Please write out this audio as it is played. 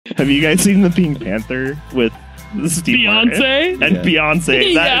Have you guys seen the Pink Panther with Steve Beyonce? Martin? And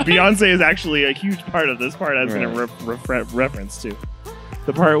Beyonce. Yeah. Beyonce is actually a huge part of this part I was going to reference to.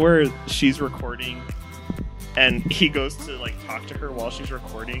 The part where she's recording and he goes to like talk to her while she's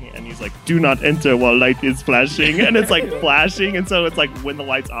recording and he's like, do not enter while light is flashing. And it's like flashing. And so it's like when the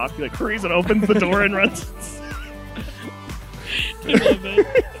light's off, he like hurries and opens the door and runs. I love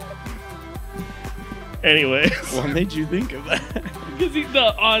it. Anyway. What made you think of that? Because he's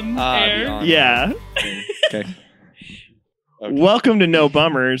on air. Yeah. Okay. Welcome to No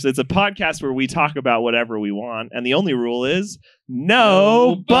Bummers. It's a podcast where we talk about whatever we want, and the only rule is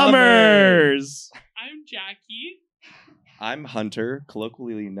no bummers. I'm Jackie. I'm Hunter,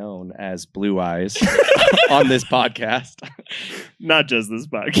 colloquially known as Blue Eyes on this podcast. Not just this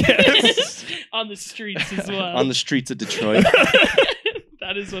podcast. On the streets as well. On the streets of Detroit.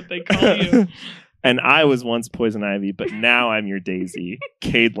 That is what they call you. And I was once Poison Ivy, but now I'm your Daisy,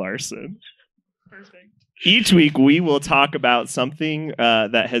 Cade Larson. Perfect. Each week, we will talk about something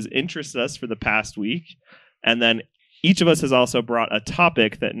that has interested us for the past week. And then each of us has also brought a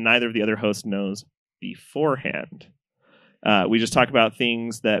topic that neither of the other hosts knows beforehand. We just talk about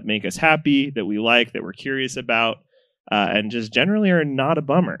things that make us happy, that we like, that we're curious about, and just generally are not a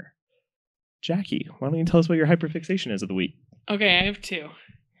bummer. Jackie, why don't you tell us what your hyperfixation is of the week? Okay, I have two.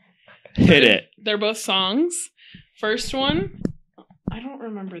 Hit it. They're both songs. First one, I don't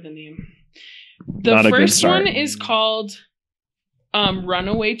remember the name. The first one is called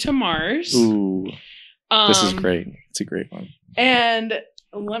Runaway to Mars. Ooh. This is great. It's a great one. And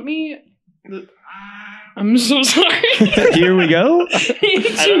I'm so sorry. Here we go.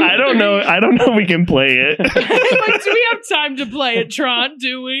 I don't know. I don't know if we can play it. Like, do we have time to play it, Tron?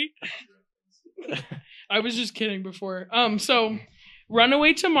 Do we? I was just kidding before. So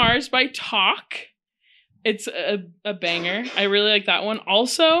Runaway to Mars by Talk. It's a banger. I really like that one.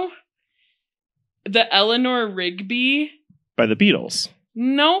 Also, the Eleanor Rigby By the Beatles.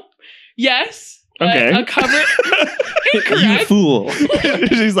 Nope. Yes. Okay. A cover. You Incorrect. fool.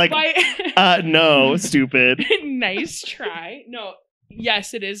 She's like, no, stupid. Nice try. No.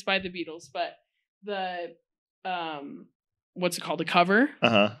 Yes, it is by the Beatles, but the what's it called? The cover?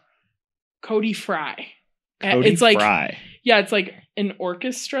 Uh-huh. Cody Fry. Cody it's like Fry. Yeah, it's like an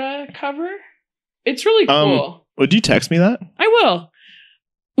orchestra cover. It's really cool. Would you text me that? I will.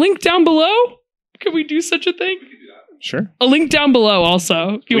 Link down below. Can we do such a thing? Sure. A link down below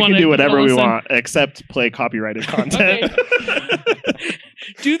also. If you we want can to do whatever we want, except play copyrighted content.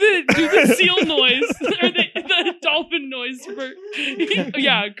 do the seal noise or the dolphin noise for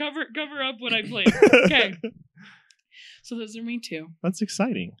yeah. Cover up when I play. Okay. So those are me too. That's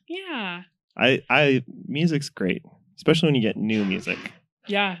exciting. Yeah. I music's great, especially when you get new music.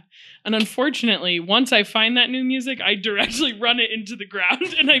 Yeah. And unfortunately, once I find that new music, I directly run it into the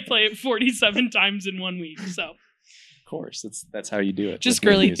ground and I play it 47 times in 1 week. So, Of course, that's how you do it. Just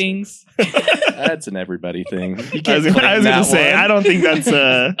girly things. That's an everybody thing. You I was going to say, I don't think that's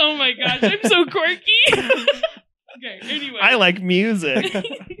Oh my gosh, I'm so quirky. Okay, anyway. I like music.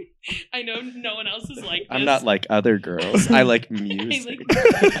 I know no one else is like this. I'm not like other girls. I like music.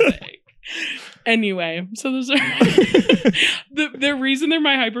 I like music. Anyway, so those are the reason they're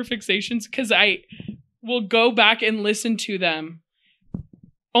my hyperfixations, because I will go back and listen to them.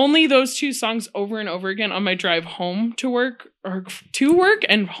 Only those two songs over and over again on my drive home to work, or to work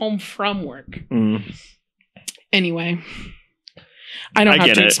and home from work. Mm. Anyway, I don't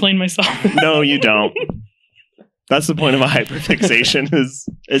have to explain myself. No, you don't. That's the point of a hyperfixation. Is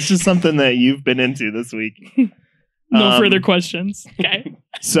it's just something that you've been into this week. No further questions. Okay.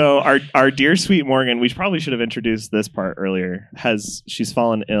 So our dear sweet Morgan, we probably should have introduced this part earlier. She's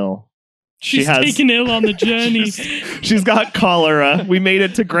fallen ill. She's taken ill on the journey. She's got cholera. We made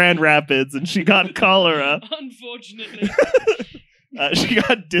it to Grand Rapids, and she got cholera. Unfortunately, she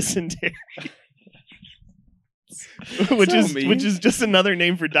got dysentery, which is just another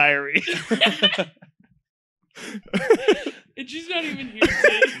name for diarrhea. And she's not even here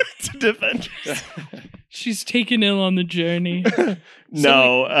to defend herself. She's taken ill on the journey.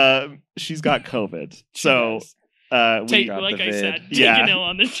 No, she's got COVID. So taken ill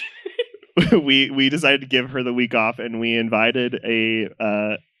on the journey. we decided to give her the week off, and we invited a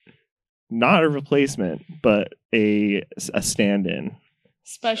not a replacement, but a stand-in.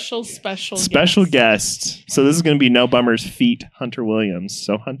 Special guest. So this is going to be No Bummers feat Hunter Williams.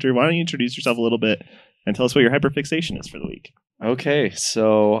 So Hunter, why don't you introduce yourself a little bit and tell us what your hyperfixation is for the week? Okay,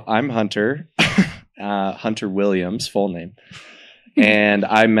 so I'm Hunter, Hunter Williams, full name, and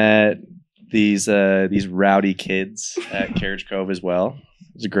I met these rowdy kids at Carriage Cove as well.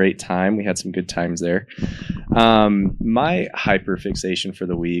 was a great time. We had some good times there. My hyperfixation for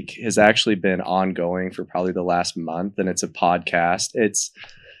the week has actually been ongoing for probably the last month, and it's a podcast.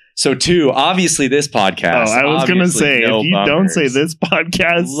 Obviously this podcast. Oh, I was going to say, if you don't say this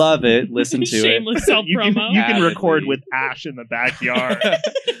podcast, love it. Listen to Shameless self-promo. You can record with Ash in the backyard.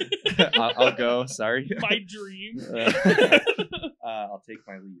 I'll go. Sorry. My dream. I'll take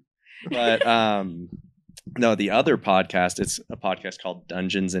my leave. But no, the other podcast, it's a podcast called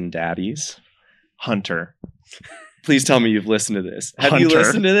Dungeons and Daddies. Hunter. Please tell me you've listened to this. Have you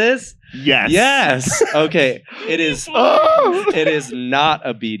listened to this? Yes. Yes. Okay. It is. It is not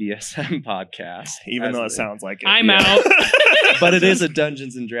a BDSM podcast, even though it sounds like it. I'm out. But it is a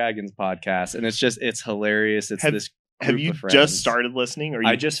Dungeons and Dragons podcast, and it's hilarious. It's this. Have you just started listening, or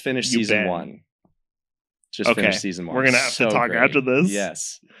I just finished season 1. Finished season 1. We're gonna have to talk after this.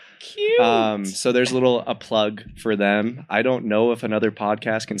 Yes. Cute. So there's a plug for them. I don't know if another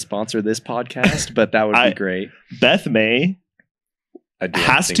podcast can sponsor this podcast, but that would be great. Beth May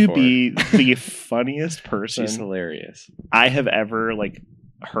has to be the funniest person. She's hilarious. I have ever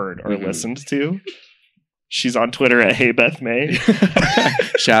heard or listened to. She's on Twitter at Hey Beth May.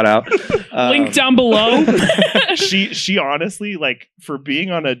 Shout out. Link down below. She honestly, for being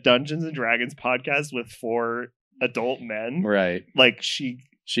on a Dungeons and Dragons podcast with 4 adult men, right?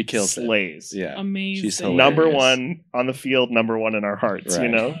 She kills slays. It. Yeah, amazing. She's hilarious. Number 1 on the field, number 1 in our hearts. Right.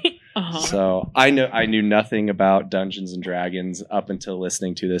 You know. Uh-huh. So I knew nothing about Dungeons and Dragons up until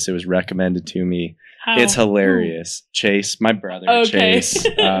listening to this. It was recommended to me. How? It's hilarious. Chase, my brother, Chase,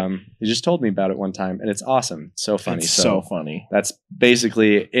 he just told me about it one time, and it's awesome. So funny. It's so funny. That's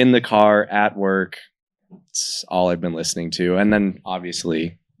basically in the car, at work. It's all I've been listening to. And then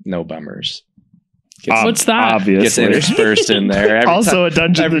obviously No Bummers. What's that? Obviously. Gets interspersed in there. Also a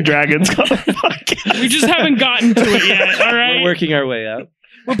Dungeons and Dragons podcast. We just haven't gotten to it yet. All right. We're working our way up.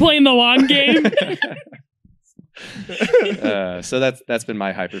 We're playing the long game. So that's been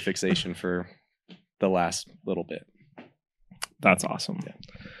my hyperfixation for the last little bit. That's awesome. Yeah.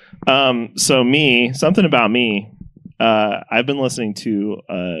 So something about me. I've been listening to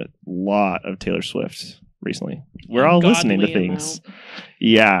a lot of Taylor Swift recently. We're all listening to things.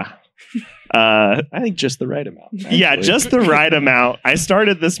 Yeah. I think just the right amount. Actually. Yeah, just the right amount. I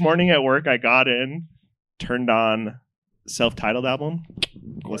started this morning at work. I got in, turned on self-titled album,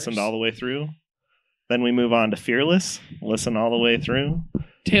 listened all the way through. Then we move on to Fearless, listen all the way through.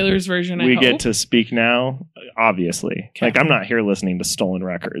 Taylor's version. We get to Speak Now, obviously. Okay. I'm not here listening to stolen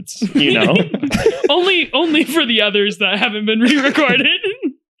records, you know. only for the others that haven't been re-recorded.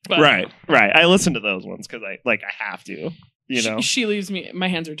 Right. I listen to those ones because I have to. You know, she leaves me. My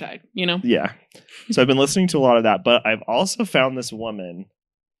hands are tied. You know. Yeah. So I've been listening to a lot of that, but I've also found this woman.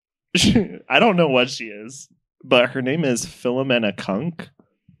 I don't know what she is, but her name is Philomena Kunk.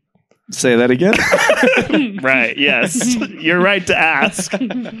 Say that again. Right. Yes, you're right to ask.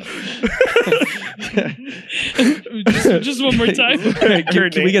 just one more time.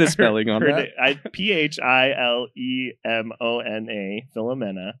 Can we get a spelling on that? Philomena.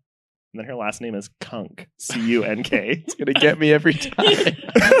 Philomena. And then her last name is Kunk. Cunk. It's gonna get me every time.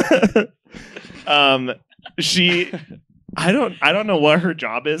 I don't know what her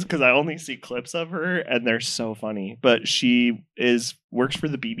job is because I only see clips of her and they're so funny. But she works for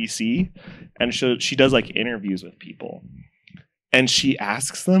the BBC and she does interviews with people. And she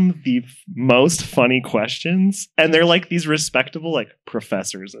asks them the most funny questions. And they're these respectable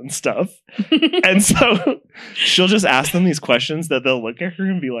professors and stuff. And so she'll just ask them these questions that they'll look at her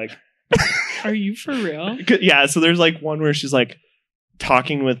and be like, are you for real? Yeah. So there's one where she's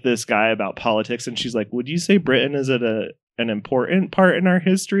talking with this guy about politics. And she's like, would you say Britain is at an important part in our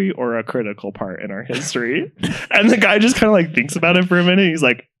history or a critical part in our history? And the guy just kind of thinks about it for a minute. He's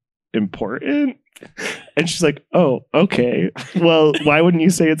like, important? And she's like, oh, okay. Well, why wouldn't you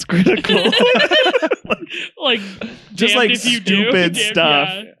say it's critical? Just stupid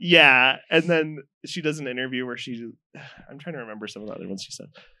stuff. Yeah. And then she does an interview where I'm trying to remember some of the other ones she said.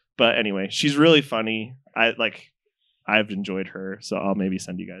 But anyway, she's really funny. I've enjoyed her, so I'll maybe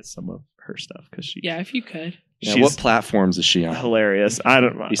send you guys some of her stuff because if you could. Yeah, what platforms is she on? Hilarious. I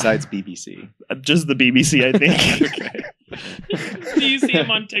don't know. Besides BBC, just the BBC, I think. Okay. Do you see him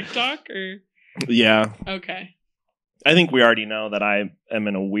on TikTok or? Yeah. Okay. I think we already know that I am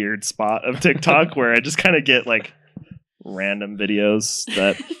in a weird spot of TikTok where I just kind of get random videos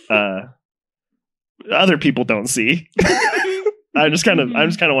that other people don't see. I'm just kind of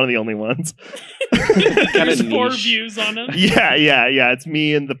one of the only ones. There's 4 views on it. Yeah. It's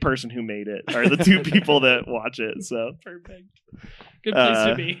me and the person who made it are the 2 people that watch it. So perfect. Good place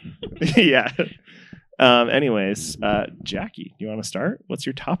to be. Yeah. Anyways, Jackie, do you want to start? What's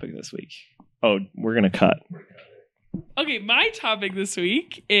your topic this week? Oh, we're gonna cut. Okay, my topic this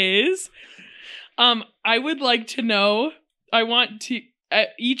week is, I would like to know. I want to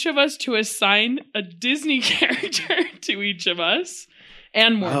each of us to assign a Disney character to each of us,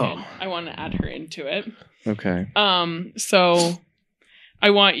 and Morgan. Oh. I want to add her into it. Okay. So I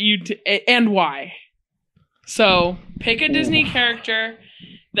want you to, and why. So pick a Disney character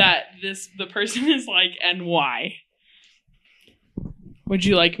that the person is like, and why. Would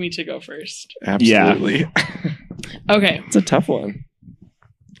you like me to go first? Absolutely. Yeah. Okay. It's a tough one.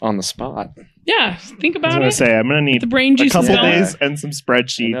 On the spot. Yeah, think about it. I was going to say, I'm going to need the brain juice a couple days and some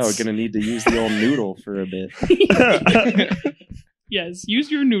spreadsheets. No, going to need to use the old noodle for a bit. Yes,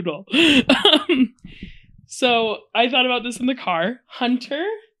 use your noodle. So I thought about this in the car. Hunter.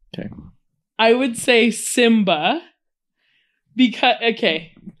 Okay. I would say Simba. Because,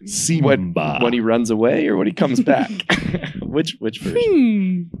 okay. Simba. When he runs away or when he comes back? Which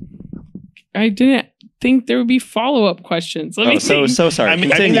version? I didn't think there would be follow-up questions. Let me so sorry. I mean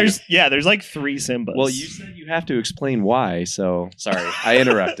there's like 3 Simbas. Well, you said you have to explain why, so sorry. I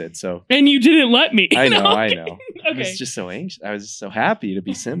interrupted. So and you didn't let me. I know. Okay. I was just so anxious. I was so happy to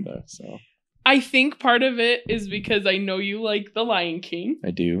be Simba. So I think part of it is because I know you like The Lion King.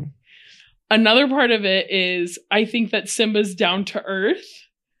 I do. Another part of it is I think that Simba's down to earth,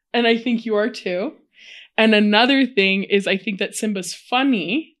 and I think you are too. And another thing is I think that Simba's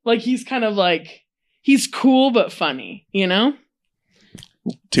funny. Like he's kind of like, he's cool but funny, you know?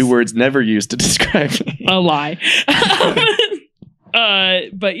 2 words never used to describe me. A lie.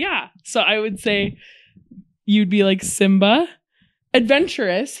 But yeah, so I would say you'd be like Simba.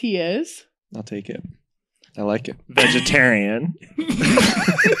 Adventurous, he is. I'll take it. I like it. Vegetarian.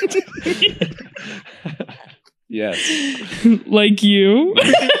 Yes. Like you.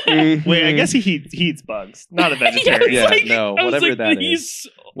 Wait, I guess he eats bugs. Not a vegetarian. Yeah, like, no, whatever that is.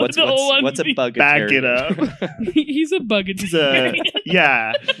 What's a bugatarian? Back it up. He's a bugatarian.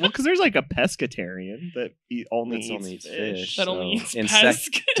 Yeah. Well, because there's like a pescatarian that only eats fish. That only eats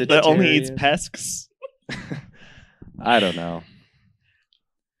pesk. That only eats pesks. I don't know.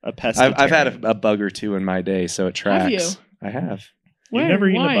 A pescatarian. I've had a bug or 2 in my day, so it tracks. Have you? I have. You've never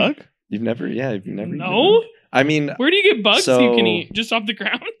eaten a bug? You've never eaten a No? bug? I mean, where do you get bugs you can eat? Just off the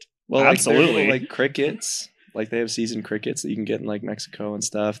ground? Well, absolutely. Like crickets. Like they have seasoned crickets that you can get in like Mexico and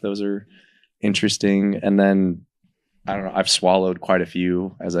stuff. Those are interesting. And then I don't know. I've swallowed quite a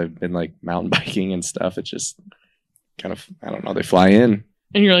few as I've been like mountain biking and stuff. It just kind of, I don't know. They fly in.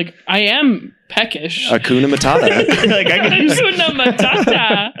 And you're like, I am peckish. Hakuna Matata. Like I can use Hakuna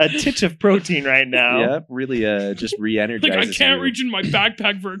Matata. A titch of protein right now. Yeah, really just re-energizes. Like I can't reach in my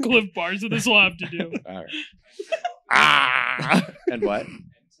backpack for a Cliff Bar, so this will have to do. All right. And what?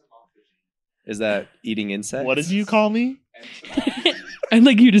 Is that eating insects? What did you call me? I'd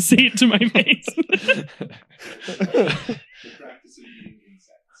like you to say it to my face. The practice of eating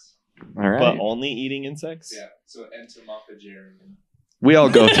insects. All right. But only eating insects? Yeah, so entomophagarian. We all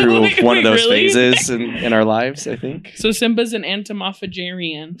go through one of those really? phases in our lives, I think. So Simba's an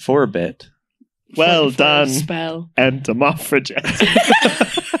entomophagarian. For a bit. Well done. Spell.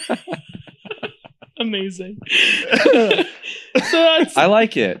 Entomophagarian. Amazing. So that's... I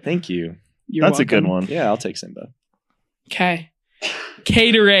like it. Thank you. That's welcome. A good one. Yeah, I'll take Simba. Okay.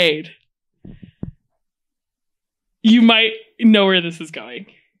 Caterade. You might know where this is going.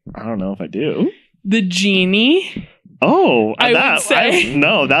 I don't know if I do. The genie. Oh, I would say.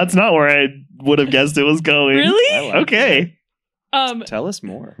 No, that's not where I would have guessed it was going. Really? Like okay. Tell us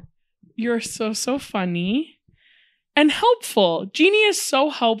more. You're so funny and helpful. Genie is so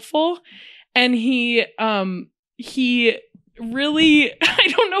helpful, and he really, I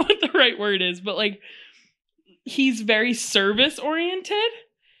don't know what the right word is, but like he's very service oriented.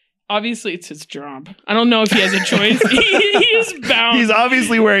 Obviously, it's his job. I don't know if he has a choice. He is bound. He's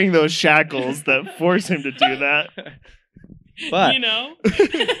obviously wearing those shackles that force him to do that. But you know,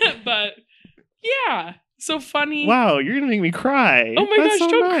 but yeah, so funny. Wow, you're gonna make me cry. Oh my That's gosh, so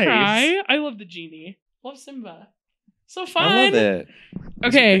don't nice. cry. I love the genie. Love Simba. So fun. I love it.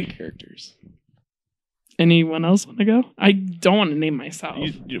 Those Okay. are great characters. Anyone else want to go? I don't want to name myself.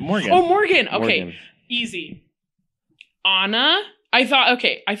 Morgan. Oh, Morgan. Okay, Morgan. easy. Anna. I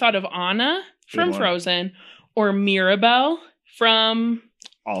thought of Anna from Frozen or Mirabelle from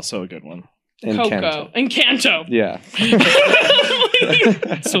Also a good one. And Coco. Kanto. Encanto. Yeah.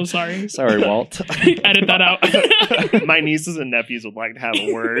 So sorry. Sorry, Walt. Edit that out. My nieces and nephews would like to have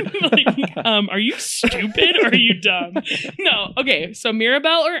a word. Like, are you stupid or are you dumb? No. Okay. So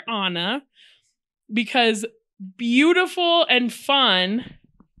Mirabelle or Anna, because beautiful and funny,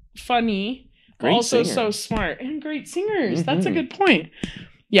 Great also singer. so smart and great singers. That's a good point.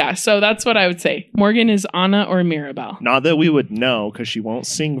 Yeah, so that's what I would say. Morgan is Anna or Mirabelle. Not that we would know, because she won't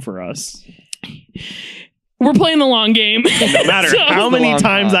sing for us. We're playing the long game. No matter how many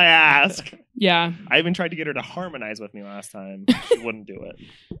times I ask. Yeah. I even tried to get her to harmonize with me last time. She wouldn't do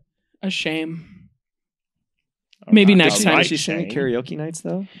it. A shame. Maybe next time. Does she sing at karaoke nights,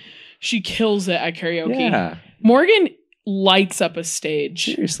 though? She kills it at karaoke. Yeah. Morgan lights up a stage.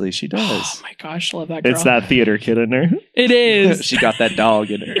 Seriously, she Oh does. my gosh, love that girl. It's that theater kid in her. It is. She got that dog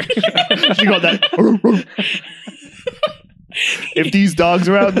in her. She got that. If these dogs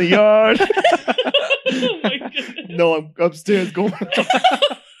are out in the yard. Oh my goodness. No, I'm upstairs going.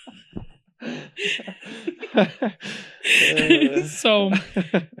 So,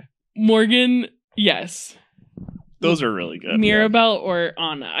 Morgan, yes. Those are really good. Mirabelle or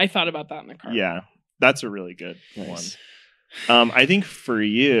Anna. I thought about that in the car. Yeah, that's a really good Nice. one. I think for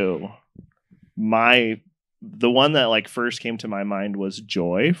you, the one that like first came to my mind was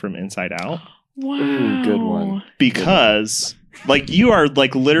Joy from Inside Out. Wow. Ooh, good one. Because like you are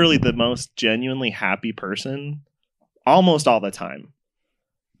like literally the most genuinely happy person almost all the time.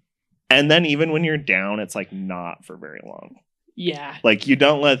 And then even when you're down, it's like not for very long. Yeah. Like you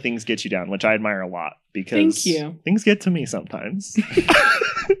don't let things get you down, which I admire a lot because Thank you. Things get to me sometimes.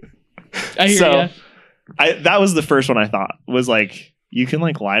 I hear ya. That was the first one I thought was like, you can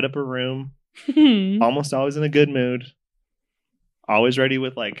like light up a room, almost always in a good mood, always ready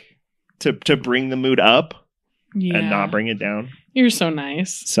with like to bring the mood up and not bring it down. You're so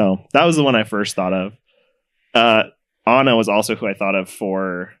nice. So that was the one I first thought of. Anna was also who I thought of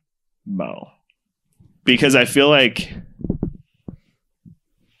for Mo, because I feel like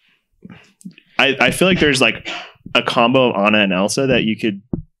I feel like there's like a combo of Anna and Elsa that you could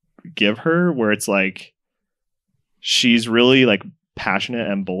give her, where it's like she's really like passionate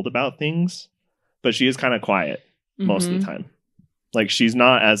and bold about things, but she is kind of quiet most of the time. Like she's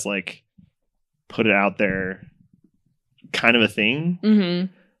not as like put it out there kind of a thing.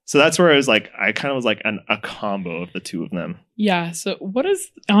 So that's where I kind of was like a combo of the two of them. Yeah. So what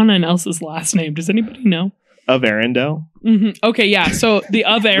is Anna and Elsa's last name? Does anybody know? Of Arendelle. Okay, yeah. So the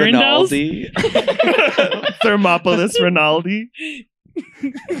of Arendelle's. Thermopolis Rinaldi.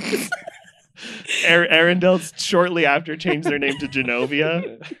 Arendelle's shortly after changed their name to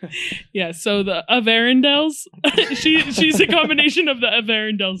Genovia. Yeah, so the of Arendelle's, she's a combination of the of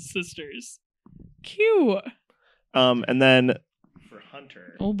Arendelle's sisters. Cute. And then for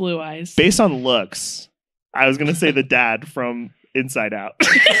Hunter, old blue eyes. Based on looks, I was gonna say the dad from Inside Out.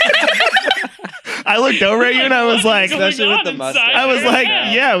 I looked over at you and I was like, especially with the mustache. I was like,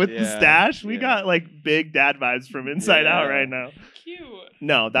 yeah, with the stash, we got like big dad vibes from Inside Out right now. Cute.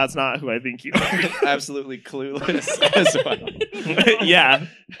 No, that's not who I think you are. Absolutely clueless as well. Yeah,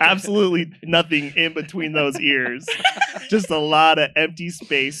 absolutely nothing in between those ears. Just a lot of empty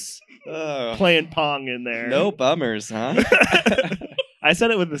space playing Pong in there. No bummers, huh? I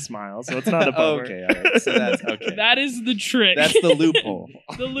said it with a smile, so it's not a bummer. Okay, all right. So that's okay. That is the trick. That's the loophole.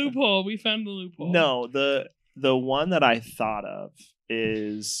 The loophole. We found the loophole. No, the one that I thought of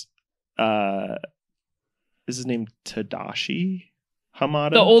is his name Tadashi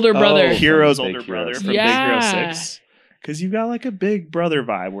Hamada? The older brother. Hero's from older Big brother Heroes. from Big Hero 6. Because you've got like a big brother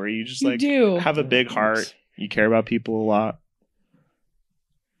vibe where you just You like do. have a big heart. You care about people a lot.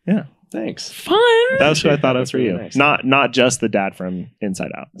 Yeah. Thanks. Fun. That's who I thought of for you. Nice. Not just the dad from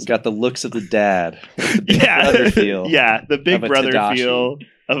Inside Out. It's got the looks of the dad. The big Yeah. brother feel. Yeah, the big of a brother Tadashi. feel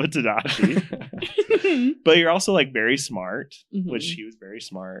of a Tadashi. But you're also like very smart, which he was very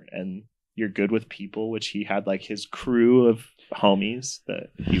smart, and you're good with people, which he had like his crew of homies that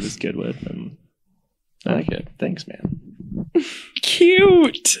he was good with. And I like it. Thanks, man.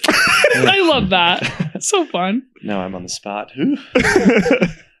 Cute. I love that. So fun. Now I'm on the spot.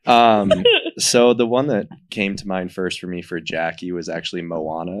 So the one that came to mind first for me for Jackie was actually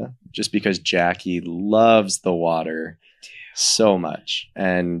Moana, just because Jackie loves the water so much,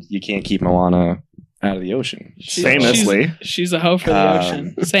 and you can't keep Moana out of the ocean. Famously. She's a hoe for the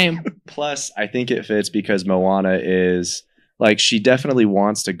ocean. Same. Plus, I think it fits because Moana is like, she definitely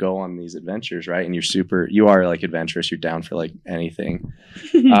wants to go on these adventures, right? And you are like adventurous. You're down for like anything.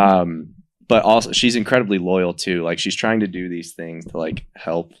 But also she's incredibly loyal too. Like she's trying to do these things to like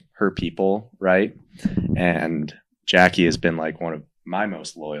help her people, right? And Jackie has been like one of my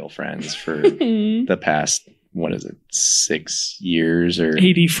most loyal friends for the past, 6 years or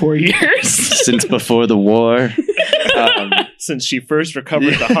 84 years since before the war. Since she first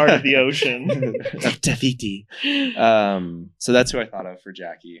recovered the heart of the ocean of Tafiti. So that's who I thought of for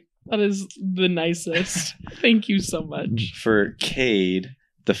Jackie. That is the nicest. Thank you so much. For Cade,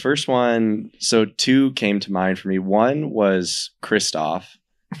 The first one, so 2 came to mind for me. One was Kristoff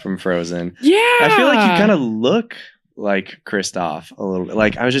from Frozen. Yeah. I feel like you kind of look like Kristoff a little bit.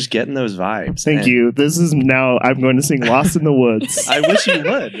 Like, I was just getting those vibes. Thank you. This is now I'm going to sing Lost in the Woods. I wish you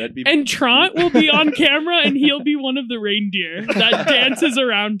would. That'd be. And Trant will be on camera and he'll be one of the reindeer that dances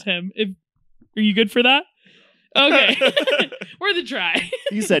around him. Are you good for that? Okay. Worth a try.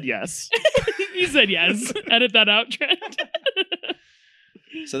 You said yes. You said yes. Edit that out, Trent.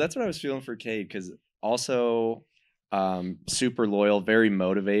 So that's what I was feeling for Cade, because also super loyal, very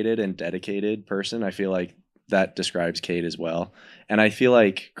motivated and dedicated person. I feel like that describes Cade as well. And I feel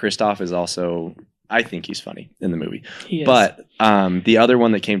like Kristoff is also, I think he's funny in the movie. He is. But the other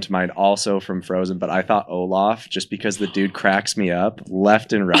one that came to mind also from Frozen, but I thought Olaf, just because the dude cracks me up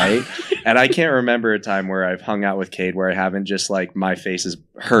left and right. And I can't remember a time where I've hung out with Cade where I haven't just like my face is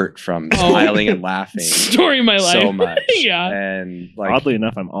hurt from smiling and laughing. Story of my life. So much. Yeah. And like, oddly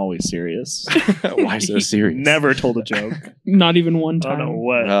enough, I'm always serious. why so serious? Never told a joke. Not even one I time. don't know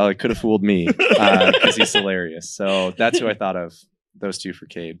what. Well, it could have fooled me because he's hilarious. So that's who I thought of. Those 2 for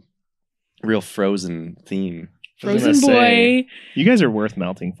Cade. Real Frozen theme. Frozen boy. You guys are worth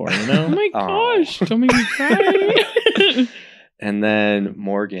melting for, you know? Oh my gosh. Don't make me cry. And then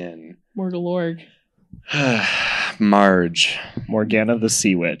Morgan. Morgalorg. Marge. Morgana the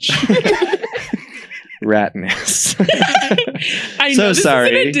Sea Witch. Ratness. I So know this sorry.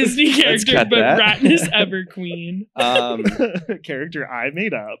 isn't a Disney character, cut but that. Ratness Everqueen. Character I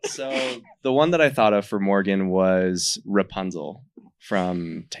made up. So the one that I thought of for Morgan was Rapunzel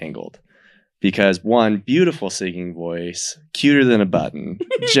from Tangled. Because one, beautiful singing voice, cuter than a button,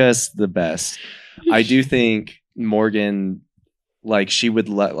 just the best. I do think Morgan, like, she would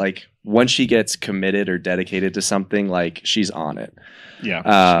like once she gets committed or dedicated to something, like, she's on it. Yeah.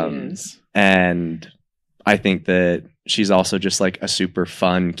 She is. And I think that she's also just like a super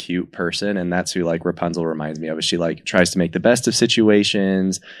fun, cute person. And that's who like Rapunzel reminds me of. Is she like tries to make the best of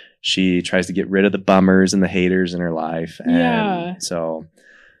situations. She tries to get rid of the bummers and the haters in her life. And Yeah. so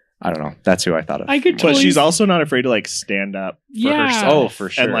I don't know. That's who I thought of. I could But totally she's also not afraid to like stand up for Yeah. herself. Oh, for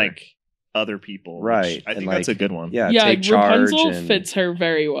sure. And like other people. which Right. I And, think that's like, a good one. Yeah, Yeah, take charge. Rapunzel and, fits her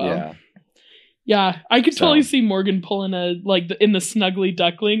very well. Yeah. Yeah, I could So- totally see Morgan pulling in the Snuggly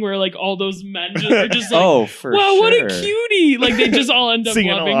Duckling, where like all those men are just like, Oh, for wow, sure. what a cutie! Like they just all end up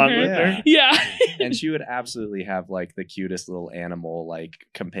Singing loving along her. with Yeah. her. Yeah, And she would absolutely have like the cutest little animal like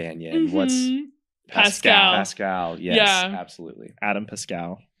companion. What's Mhm. Pascal. Pascal? Yes, Yeah. absolutely. Adam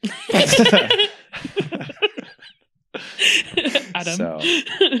Pascal. Adam. So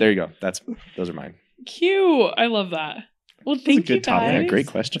there you go. Those are mine. Cute. I love that. Well, a thank good you topic. guys. Yeah, great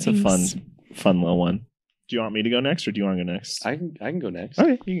question. It's a fun little one. Do you want me to go next or do you want to go next? I can go next.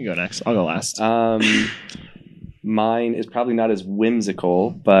 Okay, you can go next. I'll go last. Mine is probably not as whimsical,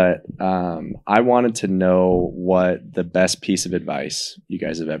 but I wanted to know what the best piece of advice you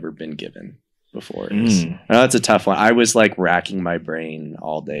guys have ever been given before is. I know it's a tough one. I was like racking my brain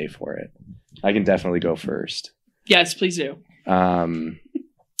all day for it. I can definitely go first. Yes, please do.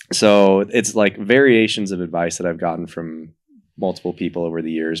 So it's like variations of advice that I've gotten from multiple people over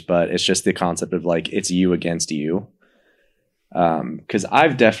the years, but it's just the concept of like, it's you against you. Because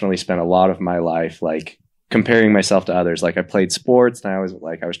I've definitely spent a lot of my life like comparing myself to others. Like I played sports and I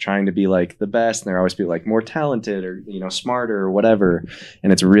was trying to be like the best, and there always be like more talented or, you know, smarter or whatever.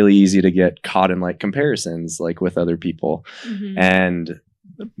 And it's really easy to get caught in like comparisons, like with other people. Mhm. And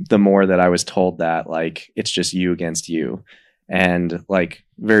the more that I was told that, like, it's just you against you. And like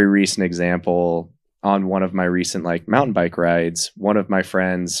very recent example, on one of my recent like mountain bike rides, one of my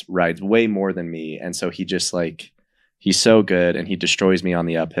friends rides way more than me. And so he just like, he's so good and he destroys me on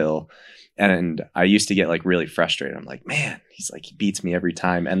the uphill. And I used to get like really frustrated. I'm like, man, he's like, he beats me every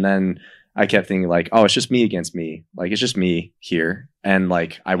time. And then I kept thinking like, oh, it's just me against me. Like, it's just me here. And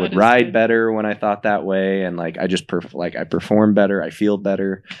like, I would That is ride good. better when I thought that way. And like, I just I perform better. I feel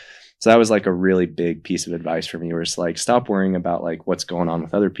better. So that was like a really big piece of advice for me, where it's like, stop worrying about like what's going on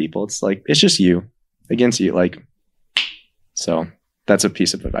with other people. It's like, it's just you against you. Like, so that's a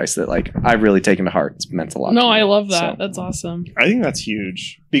piece of advice that like I've really taken to heart. It's meant a lot. No, to me. I love that. So, That's awesome. I think that's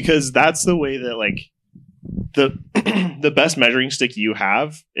huge because that's the way that like the the best measuring stick you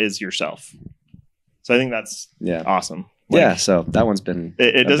have is yourself. So I think that's yeah. awesome. Yeah. Like, So that one's been,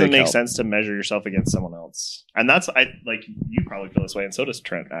 it a doesn't big make help. sense to measure yourself against someone else. And that's like you probably feel this way, and so does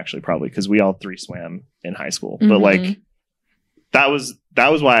Trent actually probably, because we all three swam in high school. But Mhm. like that was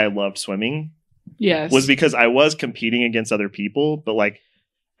why I loved swimming, Yes. was because I was competing against other people, but like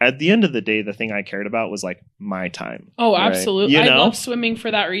at the end of the day, the thing I cared about was like my time. Oh, Right. absolutely. You I know? love swimming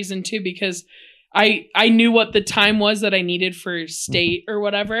for that reason too, because I knew what the time was that I needed for state or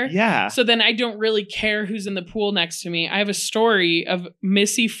whatever. Yeah. So then I don't really care who's in the pool next to me. I have a story of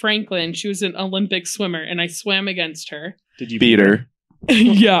Missy Franklin. She was an Olympic swimmer, and I swam against her. Did you beat her?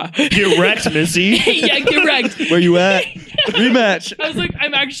 Yeah. Get wrecked, Missy. Yeah, get wrecked. Where you at? Rematch. I was like,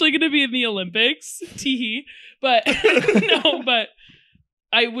 I'm actually going to be in the Olympics. Teehee. But no, but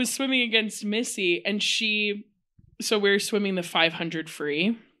I was swimming against Missy, and so we were swimming the 500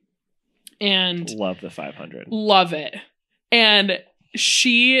 free. And love the 500. Love it. And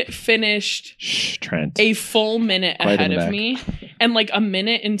she finished Trent. a full minute ahead of me. And like a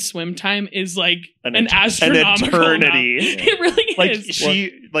minute in swim time is like an astronomical eternity. amount. It really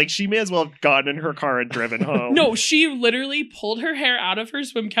is. She may as well have gotten in her car and driven home. No, she literally pulled her hair out of her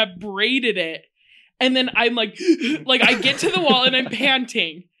swim cap, braided it. And then I'm like I get to the wall and I'm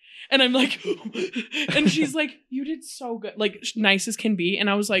panting. And I'm like, and she's like, you did so good. Like, nice as can be. And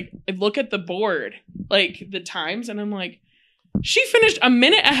I was like, I look at the board, like the times, and I'm like, she finished a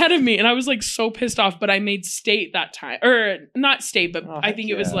minute ahead of me. And I was like so pissed off, but I made state that time. Or not state, but I think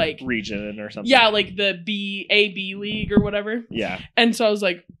it was like region or something. Yeah, like the B league or whatever. Yeah. And so I was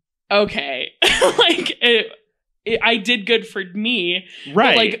like, okay. I did good for me.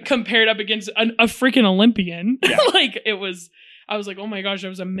 Right. But like compared up against a freaking Olympian. Yeah. I was like, oh my gosh, I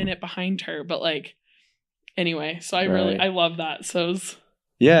was a minute behind her. But like, anyway, so I love that. So it was...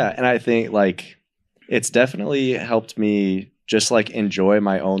 Yeah. And I think like, it's definitely helped me just like enjoy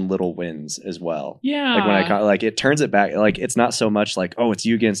my own little wins as well. Yeah. Like when it turns it back, like it's not so much like, oh, it's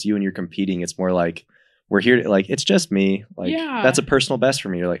you against you and you're competing. It's more like, we're here to like, it's just me. Like that's a personal best for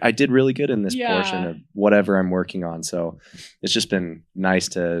me. You're like, I did really good in this portion of whatever I'm working on. So it's just been nice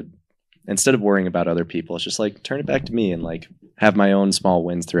to, instead of worrying about other people, it's just like turn it back to me and like have my own small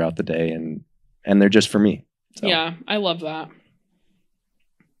wins throughout the day, and they're just for me. So. Yeah, I love that.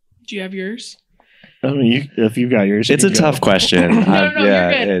 Do you have yours? I mean, if you've got yours, it's a tough question. No,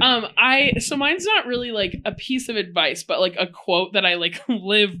 you're good. So mine's not really like a piece of advice, but like a quote that I like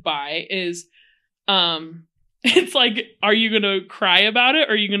live by is, it's like, are you gonna cry about it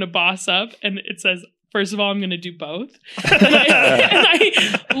or are you gonna boss up? And it says, first of all, I'm going to do both.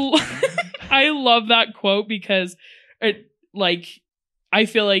 I love that quote because I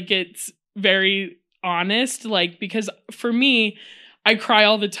feel like it's very honest. Like, because for me, I cry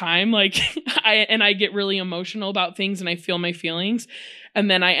all the time. Like I get really emotional about things and I feel my feelings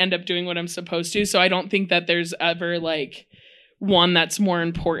and then I end up doing what I'm supposed to. So I don't think that there's ever like one that's more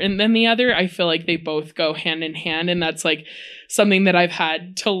important than the other. I feel like they both go hand in hand. And that's like something that I've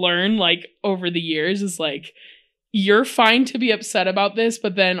had to learn like over the years is like, you're fine to be upset about this,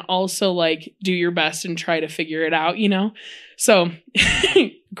 but then also like do your best and try to figure it out, you know? So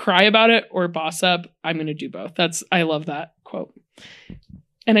cry about it or boss up. I'm going to do both. I love that quote.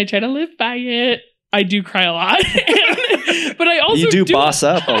 And I try to live by it. I do cry a lot. But I also do boss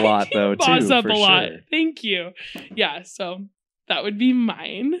up a lot though, too. Boss up a lot. Sure. Thank you. Yeah. So that would be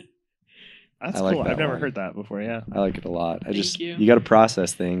mine. That's cool. I've never heard that before. Yeah. I like it a lot. You got to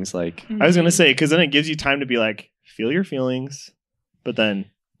process things like. I was going to say, because then it gives you time to be like, feel your feelings, but then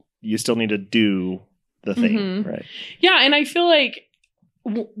you still need to do the thing. Mm-hmm. Right. Yeah. And I feel like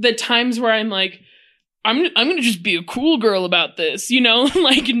the times where I'm like, I'm going to just be a cool girl about this, you know,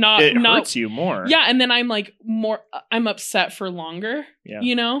 like it hurts you more. Yeah. And then I'm like I'm upset for longer, yeah.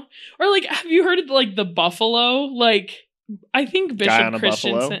 You know, or like, have you heard of like the buffalo? Like, I think Bishop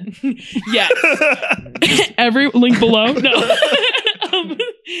Christensen. Yes. Every link below. No.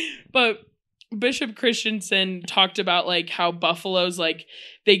 But Bishop Christensen talked about like how buffaloes, like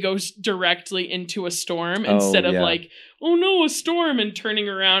they go directly into a storm instead of like, oh no, a storm, and turning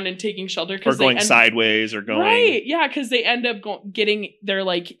around and taking shelter. Or going sideways or going. Right. Yeah. Because they end up they're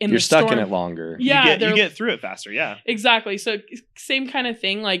like in You're the storm. stuck in it longer. Yeah. You get through it faster. Yeah. Exactly. So same kind of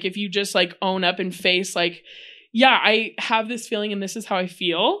thing. Like if you just like own up and face like, yeah, I have this feeling and this is how I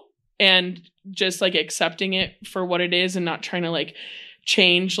feel, and just like accepting it for what it is and not trying to like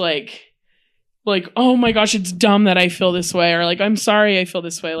change like, oh my gosh, it's dumb that I feel this way, or like, I'm sorry I feel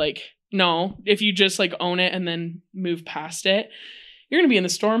this way. Like, no, if you just like own it and then move past it, you're going to be in the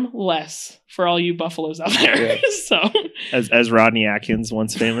storm less for all you buffaloes out there. Yeah. So as Rodney Atkins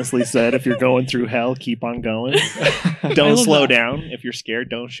once famously said, if you're going through hell, keep on going. Don't slow down. If you're scared,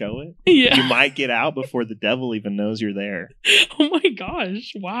 don't show it. Yeah. You might get out before the devil even knows you're there. Oh my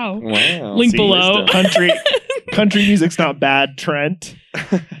gosh. Wow. Link below. Country music's not bad, Trent.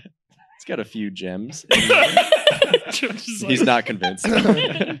 It's got a few gems. He's not convinced.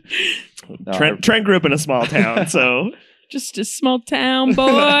 Trent grew up in a small town, so just a small town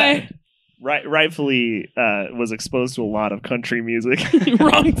boy. rightfully was exposed to a lot of country music.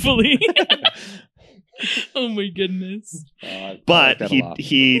 Wrongfully. Oh my goodness. But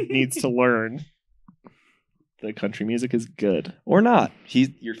he needs to learn that country music is good. Or not.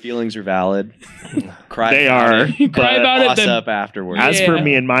 Your feelings are valid. Cry they about are. It, Cry about it. Then up afterwards. As for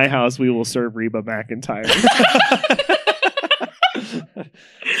me in my house, we will serve Reba McEntire.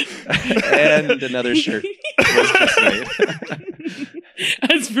 And another shirt was just made.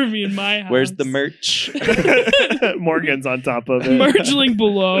 As for me in my house. Where's the merch? Morgan's on top of it. Merch link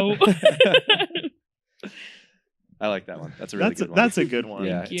below. I like that one. That's a really good one. That's a good one.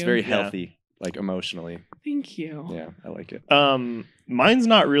 Yeah, Thank it's you. very healthy, like emotionally. Thank you. Yeah, I like it. Mine's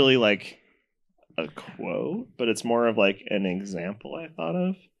not really like a quote, but it's more of like an example I thought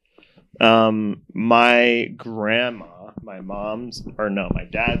of. My grandma, my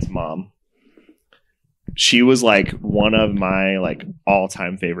dad's mom, she was like one of my like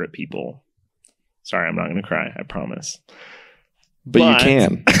all-time favorite people. Sorry, I'm not gonna cry, I promise. But you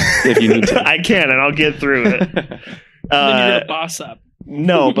can if you need to. I can, and I'll get through it. Then you're gonna boss up.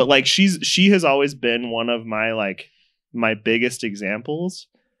 No, but like she has always been one of my like my biggest examples,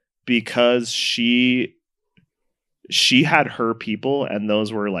 because she had her people, and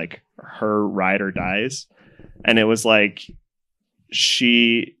those were like her ride or dies. And it was like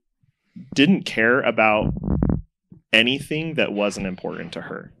she didn't care about anything that wasn't important to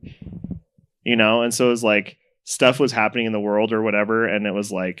her, you know? And so it was like stuff was happening in the world or whatever, and it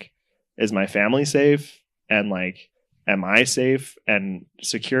was like, is my family safe? And like, am I safe and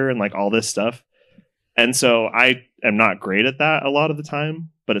secure and like all this stuff? And so I am not great at that a lot of the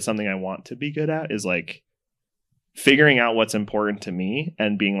time, but it's something I want to be good at, is like figuring out what's important to me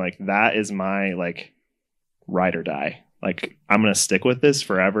and being like, that is my like ride or die. Like, I'm going to stick with this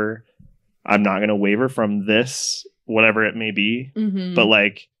forever. I'm not going to waver from this, whatever it may be. Mm-hmm. But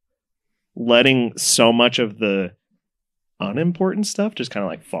like letting so much of the unimportant stuff just kind of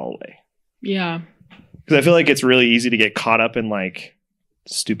like fall away. Yeah. Because I feel like it's really easy to get caught up in like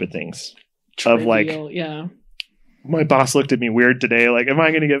stupid things. Trivial, of like, yeah, my boss looked at me weird today. Like, am I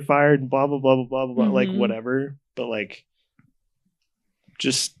going to get fired? Blah, blah, blah, blah, blah, blah. Mm-hmm. Like, whatever. But like,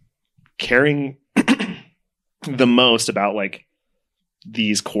 just caring the most about like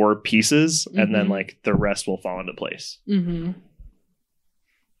these core pieces, and then like the rest will fall into place. Mm-hmm.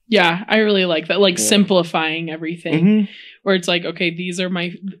 Yeah, I really like that. Like simplifying everything, Mm-hmm. where it's like, okay, these are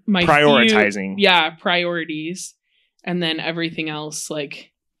my prioritizing. Priorities, and then everything else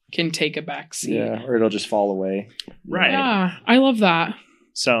like can take a back seat. Yeah, or it'll just fall away. Right. Yeah, I love that.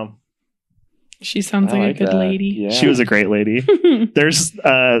 So she sounds like a good lady. Yeah. she was a great lady. There's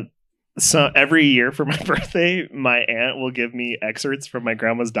so every year for my birthday, my aunt will give me excerpts from my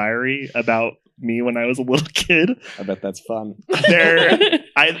grandma's diary about me when I was a little kid. I bet that's fun.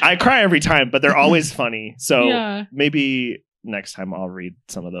 I cry every time, but they're always funny. So Yeah. maybe next time I'll read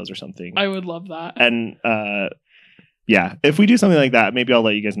some of those or something. I would love that. And yeah, if we do something like that, maybe I'll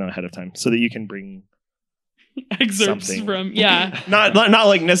let you guys know ahead of time so that you can bring Excerpts something. from not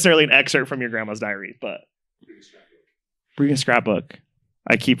like necessarily an excerpt from your grandma's diary, but bring a scrapbook.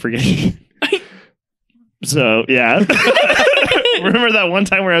 I keep forgetting. So yeah. Remember that one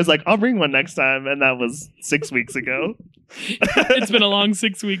time where I was like, I'll bring one next time, and that was 6 weeks ago. It's been a long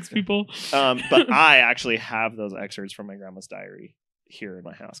 6 weeks, people. But I actually have those excerpts from my grandma's diary here in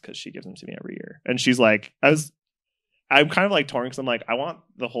my house because she gives them to me every year. And she's like, I'm kind of like torn because I'm like, I want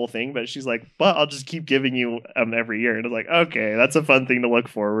the whole thing, but she's like, but I'll just keep giving you every year. And it's like, okay, that's a fun thing to look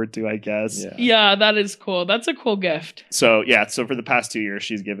forward to, I guess. Yeah, that is cool. That's a cool gift. So yeah, so for the past 2 years,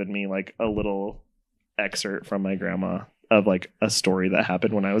 she's given me like a little excerpt from my grandma of like a story that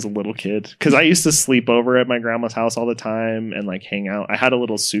happened when I was a little kid. Because I used to sleep over at my grandma's house all the time and like hang out. I had a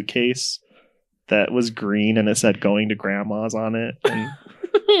little suitcase that was green and it said "Going to Grandma's" on it. And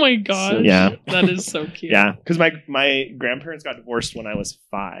oh my gosh. so, yeah. That is so cute. Yeah. Because my grandparents got divorced when I was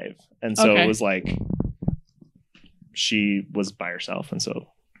 5. And so it was like she was by herself. And so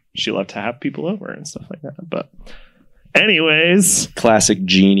she loved to have people over and stuff like that. But anyways. Classic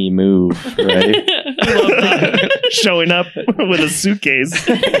genie move, right? I love that. Showing up with a suitcase.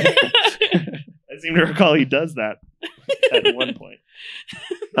 I seem to recall he does that at one point.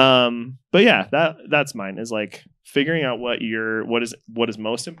 But yeah, that's mine, is like figuring out what is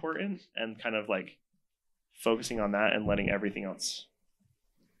most important and kind of like focusing on that and letting everything else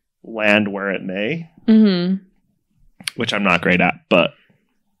land where it may. Mm-hmm. Which I'm not great at, but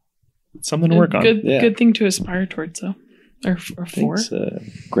it's something to work on. Good thing to aspire towards, though. Or for.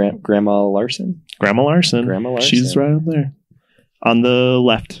 Grandma Larson. Grandma Larson. She's right up there. On the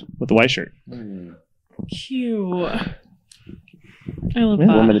left with the white shirt. Cute. I love that.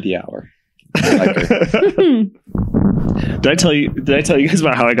 Woman of the hour. I like her. Did I tell you guys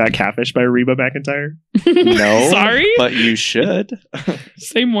about how I got catfished by Reba McEntire? No. Sorry? But you should.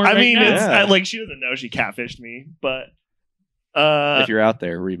 Say more. I right mean, now. it's Yeah. like she doesn't know she catfished me, but If you're out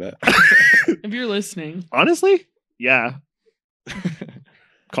there, Reba. If you're listening. honestly, yeah.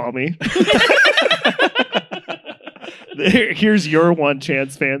 Call me. Here's your one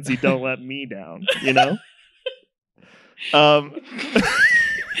chance, fancy. Don't let me down. You know.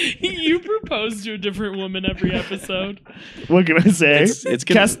 You propose to a different woman every episode. What can I say? It's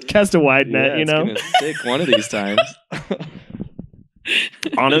gonna cast a wide net. yeah, You know. It's gonna stick one of these times.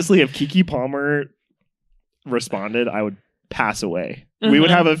 Honestly, if Keke Palmer responded, I would pass away. We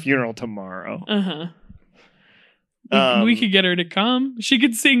would have a funeral tomorrow. We could get her to come. She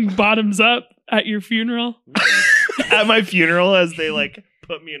could sing Bottoms Up at your funeral. At my funeral, as they like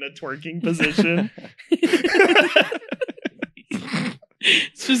put me in a twerking position.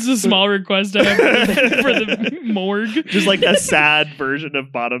 It's just a small request I have for the morgue. Just like a sad version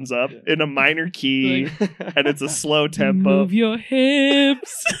of Bottoms Up in a minor key, and it's a slow tempo. Move your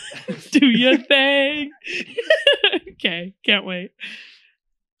hips. Do your thing. Okay, can't wait.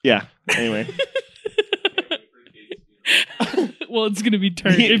 Yeah. Anyway, Well, it's gonna be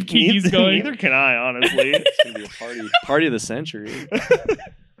turned if Kiki's going. Neither can I, honestly. It's gonna be a party of the century.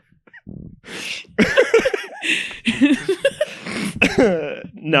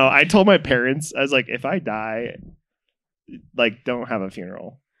 No, I told my parents, I was like, if I die, like, don't have a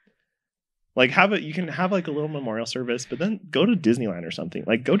funeral. Like, you can have like a little memorial service, but then go to Disneyland or something.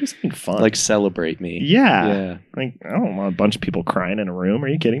 Like, go do something fun. Like celebrate me. Yeah. Like, I don't want a bunch of people crying in a room. Are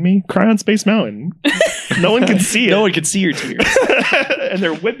you kidding me? Cry on Space Mountain. No one can see it. No one can see your tears. And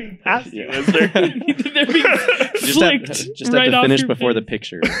they're whipping past you as they're They're being flicked just right have to off finish your before the face.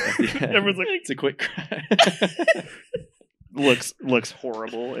 picture. Everyone's like, it's a quick cry. looks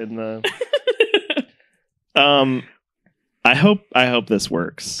horrible in the I hope this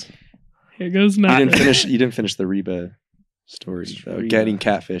works. Here goes You nothing. didn't finish the Reba story about Reba. getting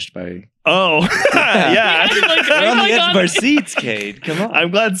catfished by. Oh. Yeah. We're on the edge of our seats, Cade. Come on. I'm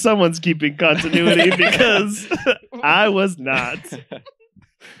glad someone's keeping continuity because I was not.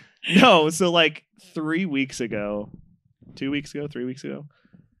 No, so like 3 weeks ago, 2 weeks ago, 3 weeks ago,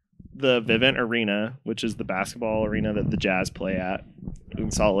 the Vivint Arena, which is the basketball arena that the Jazz play at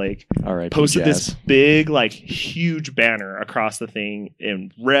in Salt Lake, All right. posted this big, like, huge banner across the thing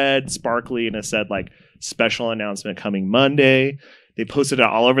in red, sparkly, and it said, like, special announcement coming Monday. They posted it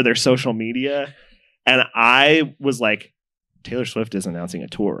all over their social media. And I was like, Taylor Swift is announcing a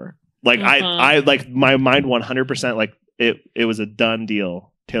tour. Like, I like, my mind 100%, like, it was a done deal.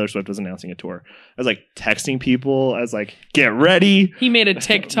 Taylor Swift was announcing a tour. I was like texting people. I was like, get ready. He made a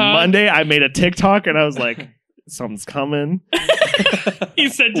TikTok. Monday, I made a TikTok and I was like, something's coming. He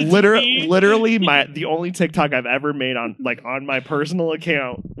sent it to me. Literally, the only TikTok I've ever made on my personal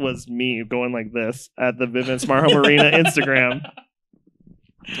account was me going like this at the Vivint Smart Home Arena Instagram.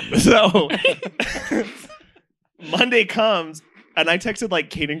 So Monday comes and I texted like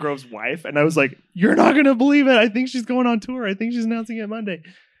Caden Grove's wife and I was like, you're not gonna believe it. I think she's going on tour. I think she's announcing it Monday.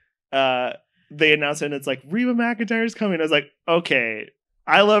 They announced it and it's like Reba McEntire's coming. I was like, okay,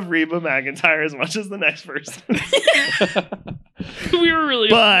 I love Reba McEntire as much as the next person. We were really,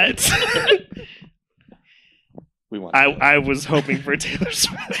 but We want. I was hoping for Taylor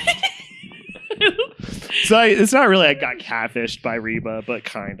Swift. So it's not really I got catfished by Reba, but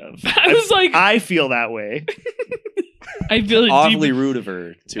kind of. I was like, I feel that way. I feel it Awfully deep. rude of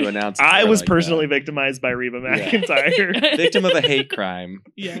her to announce. a I tour was like personally victimized by Reba McEntire. that. Victim of a hate crime.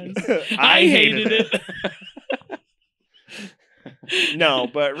 Yes, I hated it. No,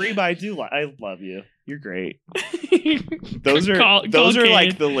 but Reba, I love you. You're great. Those are Call like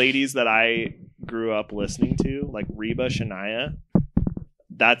Cade. the ladies that I grew up listening to, like Reba, Shania.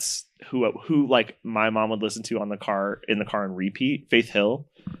 That's who like my mom would listen to in the car and repeat. Faith Hill.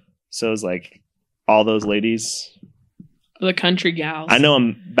 So it was like all those ladies. The country gals. I know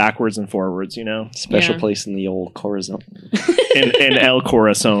them backwards and forwards, you know. Special Yeah. place in the old Corazon. In El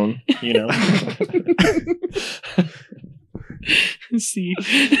Corazon, you know. See.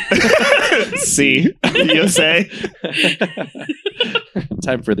 See, you say.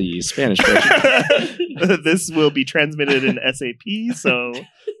 Time for the Spanish version. This will be transmitted in SAP, so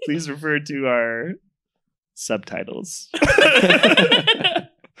please refer to our subtitles.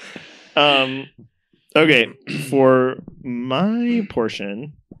 Okay, for my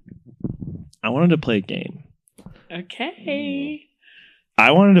portion, I wanted to play a game. Okay.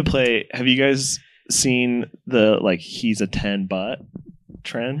 I wanted to play. Have you guys seen the like he's a 10 butt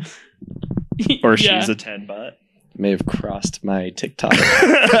trend? Or Yeah. she's a 10 butt? may have crossed my TikTok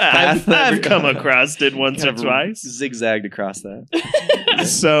I've path. come across it once or Kind of twice. Zigzagged across that.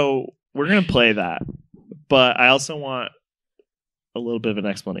 So we're going to play that. But I also want a little bit of an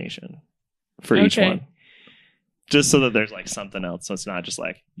explanation for each one. Just so that there's like something else. So it's not just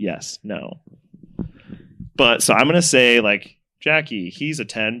like, yes, no. But so I'm going to say like, Jackie, he's a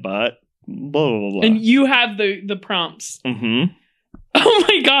 10, but blah, blah, blah, blah. And you have the prompts. Mm-hmm. Oh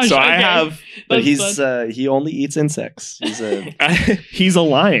my gosh. So okay. I have... But he only eats insects. He's a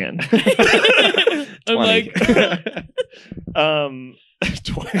lion. I'm like...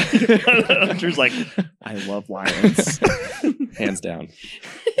 20. Hunter's like, I love lions. Hands down.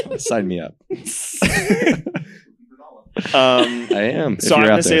 Sign me up. I am. So I'm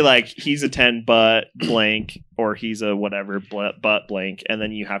gonna say like he's a 10 but blank, or he's a whatever but blank, and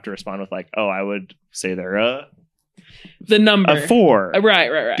then you have to respond with like, oh, I would say they're the number a 4.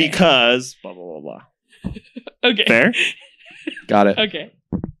 Right. Because blah blah blah blah. Okay. Fair? Got it. Okay.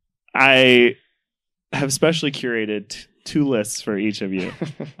 I have specially curated 2 lists for each of you.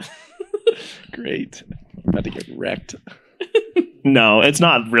 Great. I'm about to get wrecked. No, it's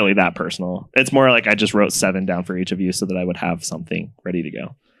not really that personal. It's more like I just wrote 7 down for each of you so that I would have something ready to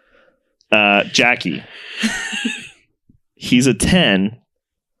go. Jackie. He's a 10,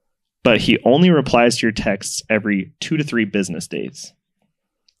 but he only replies to your texts every 2 to 3 business days.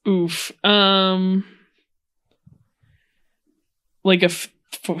 Oof. Like a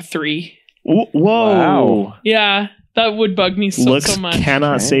 3. Whoa. Wow. Yeah, that would bug me so much.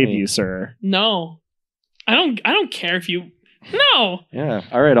 Cannot save you, sir. No. I don't care if you... No. Yeah.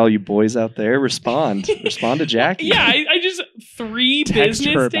 All right, all you boys out there, respond. Respond to Jackie. Yeah, I just 3 Text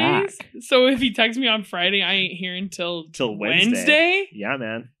her business days. back. So if he texts me on Friday, I ain't here until Wednesday? Yeah,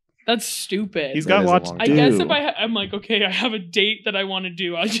 man. That's stupid. He's got lots to do. I guess if I'm like, okay, I have a date that I want to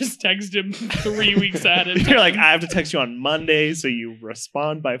do, I'll just text him 3 weeks at it. You're like, I have to text you on Monday, so you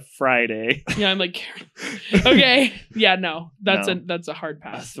respond by Friday. Yeah, I'm like, okay. Yeah, no. That's a hard A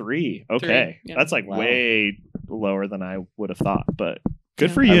pass. 3. Okay. 3, yeah. That's like way lower than I would have thought, but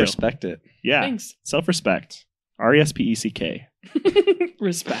good for I you. respect it. Yeah. Thanks. Self-respect. RESPECK.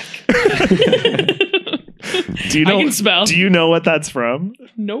 Respect. Do you know? I can spell. Do you know what that's from?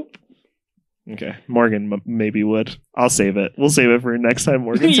 Nope. Okay, Morgan maybe would. I'll save it. We'll save it for next time,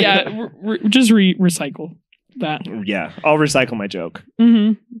 Morgan. Yeah, just recycle that. Yeah, I'll recycle my joke.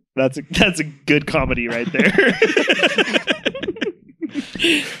 Mm-hmm. That's a good comedy right there.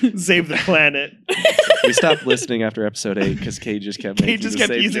 Save the planet. We stopped listening after episode 8 because Kate just kept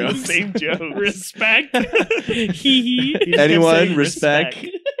using the same joke. Respect. Hee hee. Anyone respect?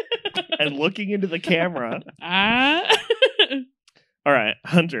 And looking into the camera. Ah. All right,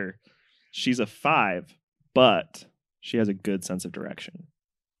 Hunter. She's a 5, but she has a good sense of direction.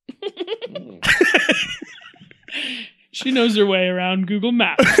 She knows her way around Google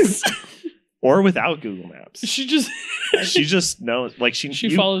Maps. Or without Google Maps. She just knows. Like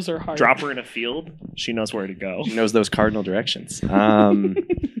she follows her heart. Drop her in a field, she knows where to go. She knows those cardinal directions. Drop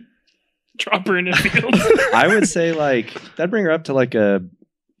her in a field. I would say like that'd bring her up to like a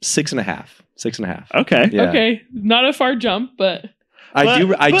 6.5. 6.5. Okay. Yeah. Okay. Not a far jump, but I do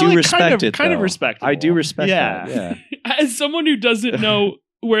like respect it. Kind of respectable. I do respect that. Yeah. As someone who doesn't know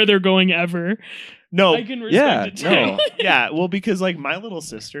where they're going ever, no, I can respect it too. No. Yeah, well, because like my little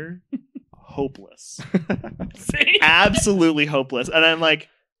sister, hopeless. Same. Absolutely hopeless. And I'm like,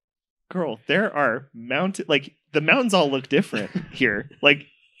 girl, there are like the mountains all look different here. Like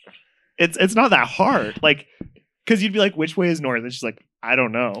it's not that hard. Like, because you'd be like, which way is north? And she's like, I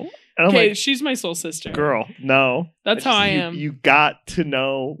don't know. And I'm like, she's my soul sister. Girl, no. That's how I am. You got to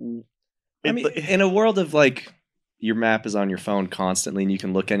know. I mean, in a world of like your map is on your phone constantly and you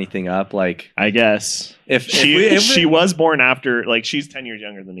can look anything up, like I guess if she was born after, like she's 10 years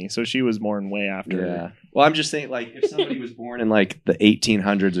younger than me, so she was born way after. Yeah. Well, I'm just saying, like, if somebody was born in like the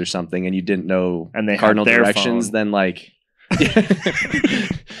 1800s or something and you didn't know and they cardinal had their directions, phone. then like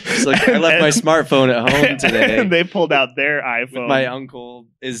it's like I left my smartphone at home today. And they pulled out their iPhone. With my uncle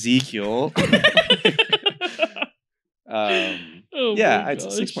Ezekiel. Yeah, I'd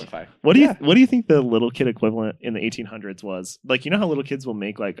say 6.5. What do you think the little kid equivalent in the 1800s was? Like, you know how little kids will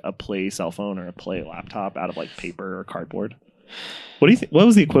make like a play cell phone or a play laptop out of like paper or cardboard? What do you think? What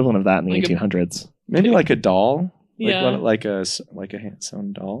was the equivalent of that in the 1800s? Maybe like a doll. Yeah. Like a hand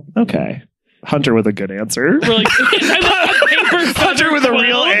sewn doll. Okay. Hunter with a good answer. We're like, Hunter with a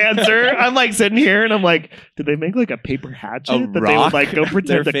real answer. I'm like sitting here and I'm like, did they make like a paper hatchet a that rock? they would like go Their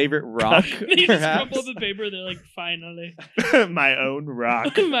pretend to favorite rock? They just crumple the paper. They're like, finally, my own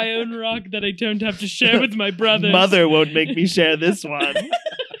rock. my own rock that I don't have to share with my brothers. Mother won't make me share this one.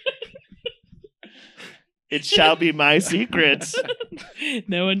 It shall be my secret.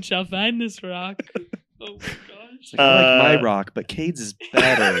 No one shall find this rock. Oh my gosh. It's like, I like my rock, but Cade's is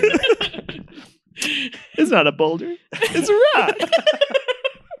better. It's not a boulder. It's a rock.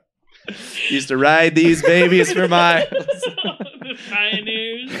 Used to ride these babies for miles. The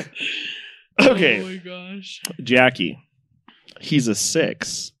pioneers. Okay. Oh my gosh. Jackie. He's a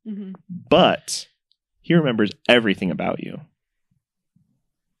 6, Mm-hmm. but he remembers everything about you.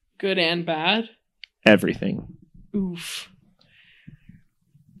 Good and bad. Everything. Oof.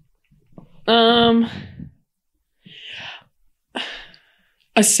 A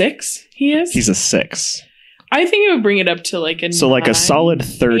 6. He is. He's a 6. I think it would bring it up to like a. So 9, like a solid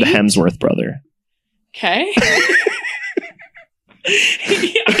third 8? Hemsworth brother. Okay.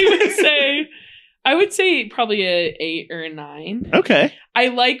 I would say probably a 8 or a 9. Okay. I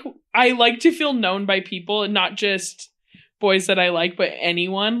like to feel known by people, and not just boys that I like, but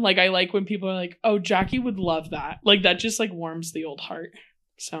anyone. Like I like when people are like, "Oh, Jackie would love that." Like that just like warms the old heart.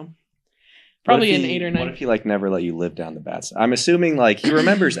 So probably an 8 or 9. What if he like never let you live down the bad side? I'm assuming like he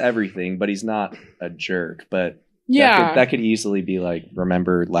remembers everything, but he's not a jerk. But yeah, that could easily be like,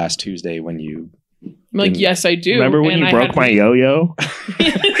 remember last Tuesday when you. I'm like, yes, I do. Remember when you broke my yo-yo?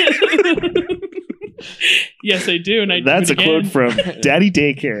 Yes, I do. And that's a quote from Daddy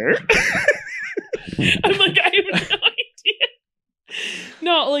Daycare. I'm like, I have no idea.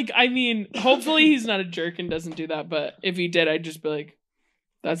 No, like, I mean, hopefully he's not a jerk and doesn't do that. But if he did, I'd just be like,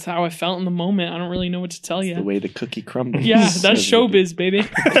 that's how I felt in the moment. I don't really know what to tell you. The way the cookie crumbles. Yeah, that's showbiz, baby.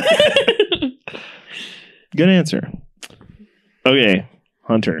 Good answer. Okay,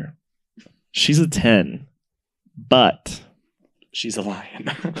 Hunter. She's a 10, but she's a lion.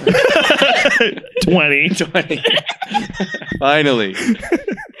 20. Finally.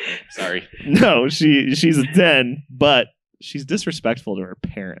 Sorry. No, she's a 10, but she's disrespectful to her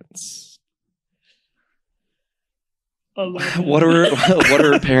parents. What are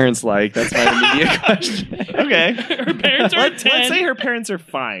her parents like? That's my immediate question. Okay. Her parents are 10. Let's say her parents are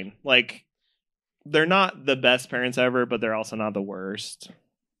fine. Like, they're not the best parents ever, but they're also not the worst.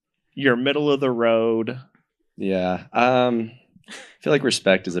 You're middle of the road. Yeah. I feel like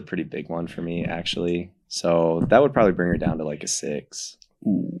respect is a pretty big one for me, actually. So that would probably bring her down to like a 6.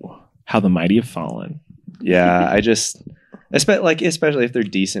 Ooh. How the mighty have fallen. Yeah, especially if they're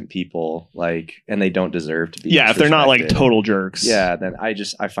decent people, like, and they don't deserve to be. Yeah, if they're not like total jerks. Yeah, then I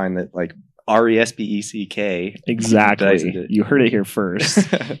find that like RESPECK. Exactly. You heard it here first.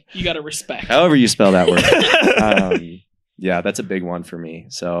 You got to respect. However you spell that word. Yeah, that's a big one for me.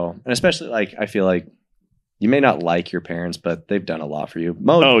 So, and especially like, I feel like you may not like your parents, but they've done a lot for you.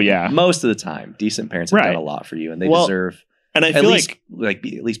 Most of the time, decent parents have done a lot for you, and they deserve. And I feel at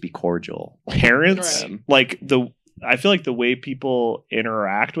least be cordial. Parents, I feel like the way people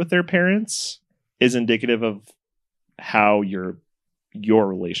interact with their parents is indicative of how your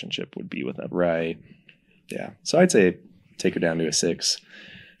relationship would be with them. Right. Yeah. So I'd say take her down to a 6.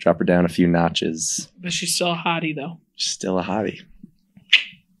 Drop her down a few notches. But she's still a hottie, though. She's still a hottie.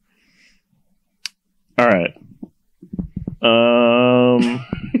 All right.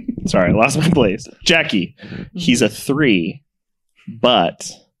 Sorry, I lost my place. Jackie, he's a 3,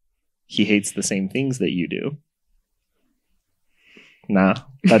 but he hates the same things that you do. Nah,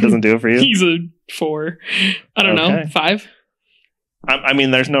 that doesn't do it for you. He's a 4. I don't know, 5. I mean,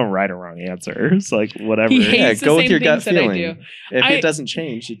 there's no right or wrong answer. It's like whatever. He hates go the with your same gut things that I feeling. do. If it doesn't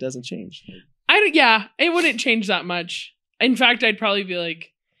change, it doesn't change. It wouldn't change that much. In fact, I'd probably be like,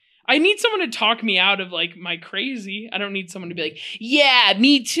 I need someone to talk me out of like my crazy. I don't need someone to be like, yeah,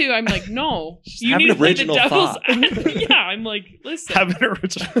 me too. I'm like, no. You need an original thought. Yeah, I'm like, listen. Have an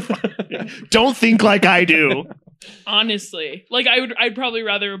original thought. Don't think like I do. Honestly. Like I'd probably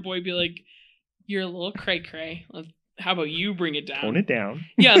rather a boy be like, you're a little cray-cray. How about you bring it down? Tone it down.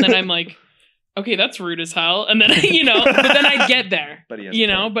 Yeah, and then I'm like, okay, that's rude as hell. And then, but then I'd get there. But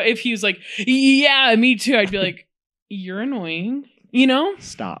but if he was like, yeah, me too, I'd be like, you're annoying.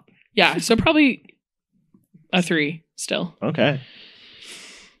 Stop. Yeah, so probably a 3 still. Okay.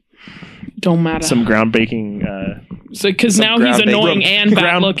 Don't matter. Some groundbreaking. Because now he's annoying and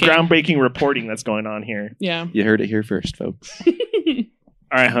bad looking. Groundbreaking reporting that's going on here. Yeah. You heard it here first, folks. All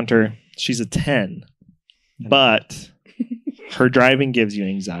right, Hunter. She's a 10, but her driving gives you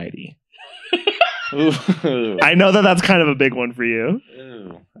anxiety. Ooh. I know that's kind of a big one for you.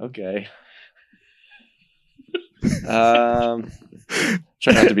 Ooh, okay.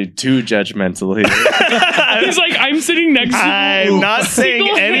 Try not to be too judgmental here. He's like, I'm sitting next to you. I'm not saying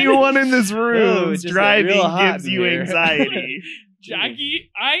anyone in this room's driving gives you anxiety. Jackie,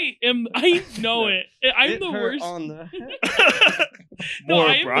 I know it. I'm the worst. On the No,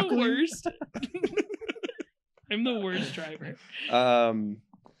 I am broccoli? the worst. I'm the worst driver.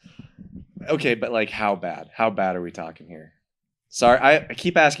 Okay, but like how bad? How bad are we talking here? Sorry, I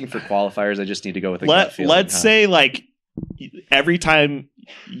keep asking for qualifiers. I just need to go with a gut feeling. Let's say like every time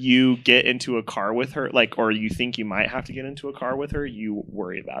you get into a car with her, like, or you think you might have to get into a car with her, you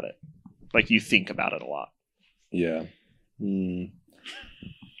worry about it. Like you think about it a lot. Yeah.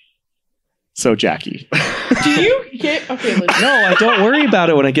 So Jackie, do you get okay? No, I don't worry about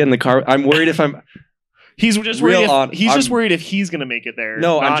it when I get in the car. I'm worried if I'm. He's just worried. Just worried if he's gonna make it there.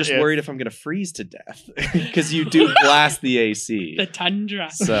 No, I'm just worried if I'm gonna freeze to death because you do blast the AC. The tundra.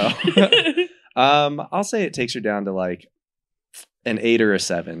 So, I'll say it takes her down to like an 8 or a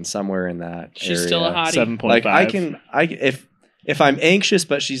 7, somewhere in that. She's area. still a hottie. 7.5. Like if I'm anxious,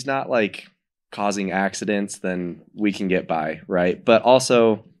 but she's not like causing accidents, then we can get by, right? But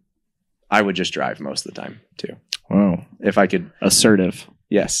also, I would just drive most of the time too. Wow, if I could. Assertive.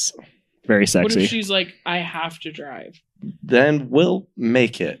 Yes. Very sexy. What if she's like, I have to drive? Then we'll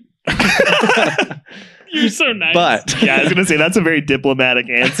make it. You're so nice. But yeah, I was gonna say that's a very diplomatic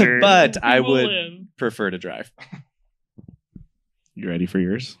answer. But I would prefer to drive. You ready for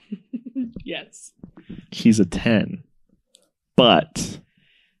yours? Yes. He's a 10, but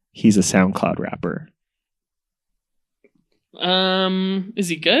he's a SoundCloud rapper. Is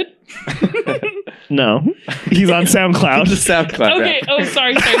he good? No, he's on SoundCloud. He's a SoundCloud okay. rapper. Oh,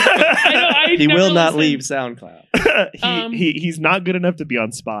 sorry. I he will not leave SoundCloud. He's not good enough to be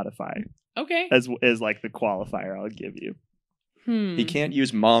on Spotify. Okay. As like the qualifier I'll give you. He can't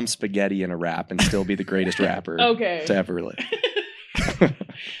use mom spaghetti in a rap and still be the greatest rapper to ever live.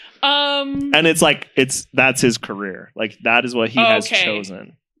 And it's like that's his career. Like that is what he has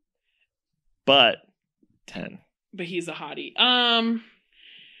chosen. But 10. But he's a hottie.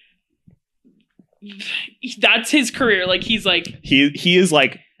 That's his career. Like he's like he is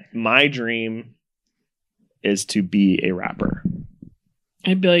like, my dream is to be a rapper.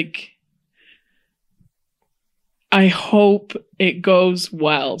 I'd be like, I hope it goes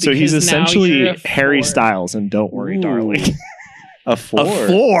well. So he's essentially Harry Styles and Don't Worry, Darling. A 4. A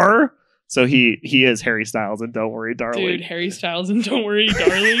 4? So he is Harry Styles and Don't Worry, Darling. Dude, Harry Styles and Don't Worry,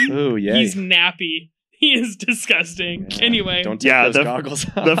 Darling. Oh yeah. He's nappy. He is disgusting. Yeah. Anyway. Don't take those goggles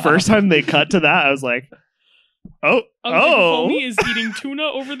off. The first time they cut to that, I was like, Homie is eating tuna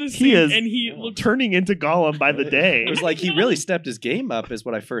over the sink, and he looks turning into Gollum by the day. It was like he really stepped his game up, is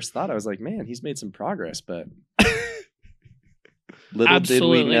what I first thought. I was like, man, he's made some progress, but little did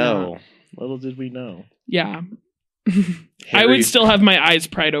we know. Little did we know. Yeah. I would still have my eyes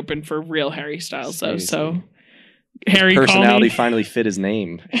pried open for real Harry Styles, though. So Harry, his personality finally fit his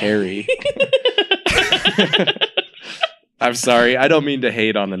name, Harry. I'm sorry. I don't mean to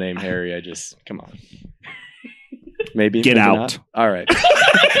hate on the name Harry. I just, come on. Maybe. Get out. Not. All right.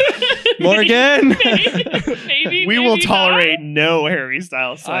 Morgan. Maybe we will tolerate no Harry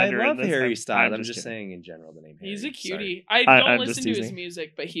Styles slander. I love Harry Styles. I'm just saying in general the name Harry. He's a cutie. Sorry. I don't listen to his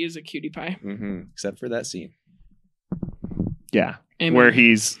music, but he is a cutie pie. Mm-hmm. Except for that scene. Yeah. Amen. Where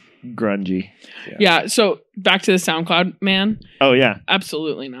he's grungy. Yeah. So back to the SoundCloud man. Oh, yeah.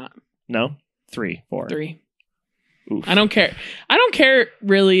 Absolutely not. No? 3, 4. 3. Oof. I don't care. I don't care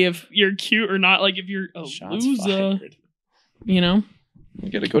really if you're cute or not. Like if you're a loser, you know. I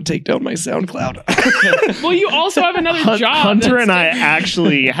gotta go take down my SoundCloud. Well, you also have another job. Hunter and I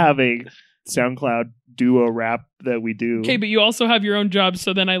actually have a SoundCloud duo rap that we do. Okay, but you also have your own job,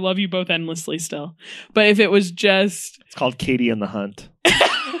 so then I love you both endlessly still. But if it was just... It's called Katie and the Hunt.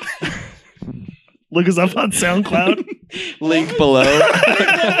 Look us up on SoundCloud. Link below.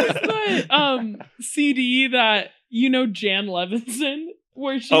 That CD that, you know, Jan Levinson?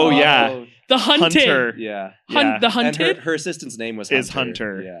 Where she The Hunted. Hunter. Yeah. The Hunted? And her assistant's name was Hunter. Is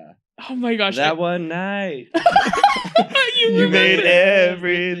Hunter. Yeah. Oh my gosh. That one night. you made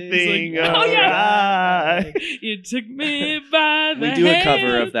everything like, alright. You took me by the We do hand. a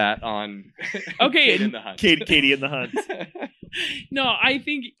cover of that on Katie and the Hunt. Katie and the Hunt. No, I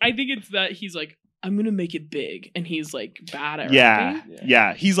think it's that he's like, I'm gonna make it big, and he's like bad at rapping.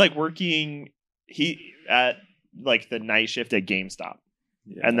 Yeah. He's like working at like the night shift at GameStop.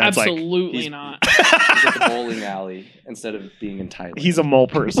 Yeah. And that's absolutely not. He's at the bowling alley instead of being in Thailand. He's a mole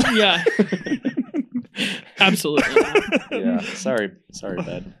person. Yeah. Absolutely not. Yeah. Sorry,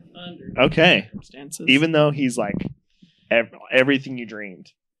 bud. Okay. Even though he's like everything you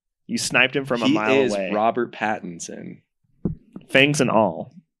dreamed. You sniped him from a mile away. He is Robert Pattinson. Fangs and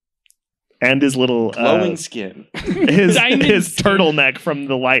all. And his little glowing skin. His turtleneck from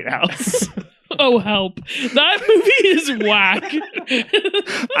the lighthouse. Oh, help. That movie is whack.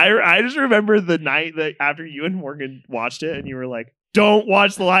 I just remember the night that after you and Morgan watched it and you were like, don't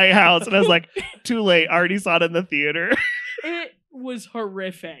watch The Lighthouse. And I was like, too late. Already saw it in the theater. It was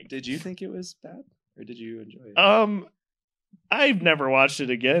horrific. Did you think it was bad? Or did you enjoy it? I've never watched it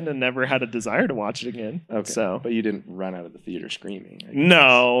again and never had a desire to watch it again. Okay. So, but you didn't run out of the theater screaming.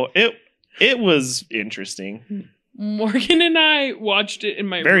 No, it was interesting. Morgan and I watched it in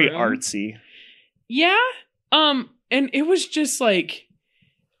my Very room. artsy. Yeah. And it was just like,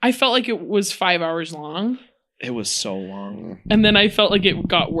 I felt like it was 5 hours long. It was so long. And then I felt like it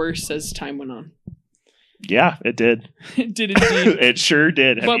got worse as time went on. Yeah, it did. It did indeed. It sure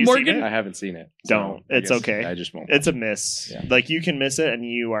did. Have But you Morgan- seen it? I haven't seen it. Don't. I It's guess okay. I just won't. It's a miss. Yeah. Like, you can miss it and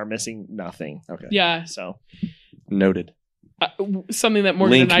you are missing nothing. Okay. Yeah. So, Noted. Something that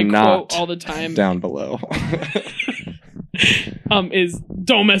Morgan Link and I not quote all the time Down below. is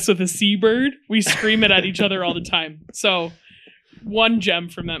don't mess with a seabird. We scream it at each other all the time. So one gem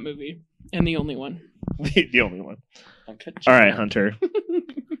from that movie and the only one. the only one. All right, Hunter.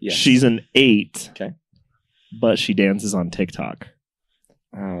 Yes. She's an 8. Okay. But she dances on TikTok.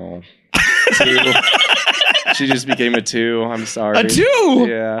 Oh. 2. She just became a 2. I'm sorry. A 2?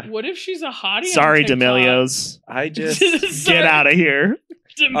 Yeah. What if she's a hottie? Sorry, on TikTok? D'Amelios. I just Get out of here.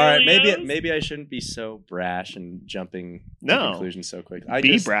 D'Amelios. all right. Maybe I shouldn't be so brash and jumping to conclusions so quick.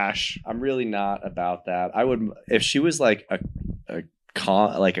 Be brash. I'm really not about that. I would if she was like a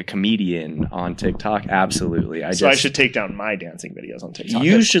comedian on TikTok. Absolutely. I should take down my dancing videos on TikTok.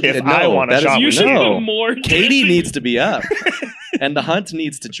 You should. If no, I want to that is- shop. You with should you. put more. Katie needs to be up, and the hunt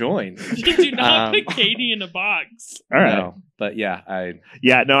needs to join. You do not put Katie in a box. All right. No, but yeah, I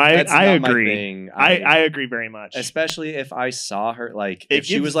I not my agree. thing. I agree very much. Especially if I saw her, like, It if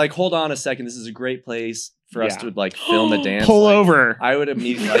she gives- was like, hold on a second, this is a great place for us Yeah. to like film a dance. Pull like, over. I would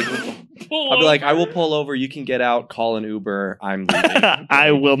immediately like, I'd be like, I will pull over. You can get out, call an Uber. I'm leaving.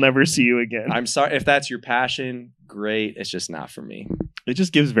 I will never see you again. I'm sorry if that's your passion. Great. It's just not for me. It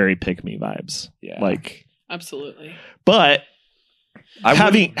just gives very pick me vibes. Yeah. Like, Absolutely. but I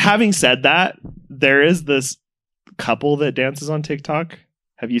having said that, there is this couple that dances on TikTok.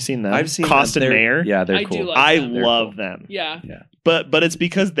 Have you seen them? I've seen Cost them. and Mayer. Yeah, they're I cool. do like I them. They're love cool. them. Yeah. But it's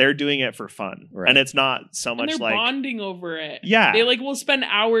because they're doing it for fun. Right. And it's not so And much they're like bonding over it. Yeah. They like will spend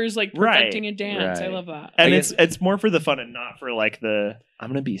hours like perfecting Right. a dance. I Right. love that. and I it's more for the fun and not for like the I'm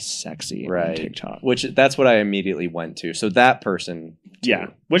gonna be sexy on Right. TikTok. Which that's what I immediately went to. So that person, too. Yeah.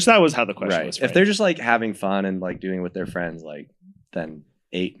 Which that was how the question right. was If framed. they're just like having fun and like doing it with their friends, like then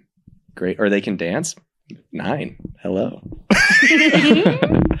 8, great. Or they can dance. 9. Hello.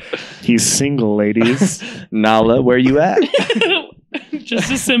 He's single, ladies. Nala, where you at?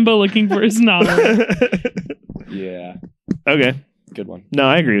 Just a Simba looking for his novel. Yeah. Okay. Good one. No,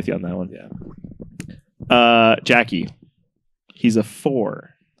 I agree with you on that one. Yeah. Jackie. He's a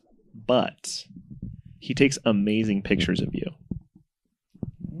 4, but he takes amazing pictures of you.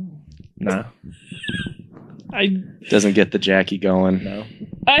 Nah. I Doesn't get the Jackie going. No.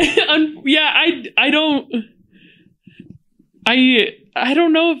 I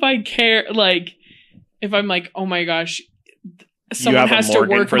don't know if I care, like if I'm like, oh my gosh, someone have a has to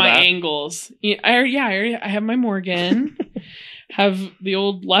Morgan work for my that? angles. I have my Morgan, have the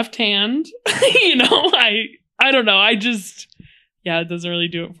old left hand. I don't know. It doesn't really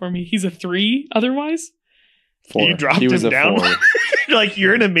do it for me. He's a 3 otherwise. 4. You dropped He was him a down? 4. You're like,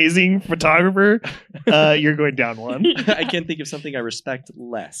 you're an amazing photographer. You're going down 1. I can't think of something I respect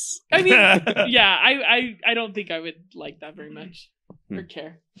less. I mean, yeah, I don't think I would like that very much or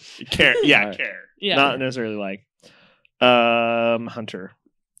care. Care. Yeah, Alright. care. Yeah. Not necessarily like. Hunter.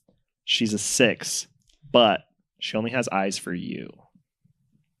 She's a 6, but she only has eyes for you.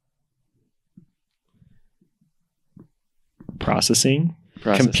 Processing.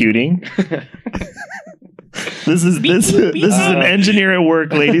 Computing. This is an engineer at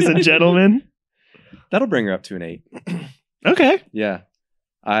work, ladies and gentlemen. That'll bring her up to an 8. Okay. Yeah.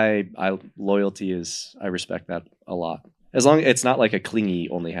 I loyalty is I respect that a lot. As long as it's not like a clingy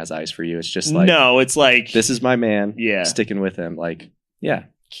only has eyes for you. It's just like No, it's like this is my man. Yeah. Sticking with him. Like, yeah.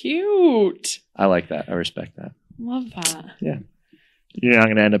 Cute. I like that. I respect that. Love that. Yeah. You're not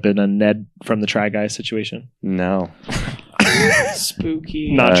gonna end up in a Ned from the Try Guys situation. No.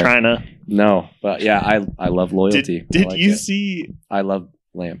 Spooky. Not trying to. No. But yeah, I love loyalty. Did I like you it. see? I love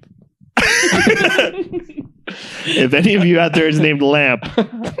Lamp. If any of you out there is named Lamp,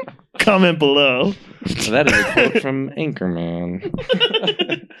 comment below. That is a quote from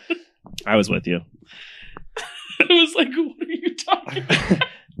Anchorman. I was with you. I was like, what are you talking about?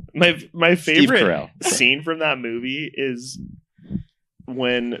 My favorite Carell. scene from that movie is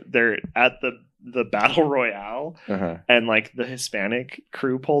when they're at the the battle royale, and like the Hispanic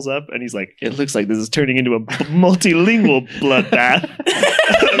crew pulls up, and he's like, "It looks like this is turning into a multilingual bloodbath."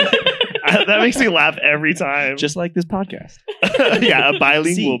 That makes me laugh every time. Just like this podcast. Yeah, a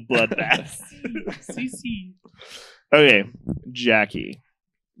bilingual bloodbath. CC. Okay, Jackie.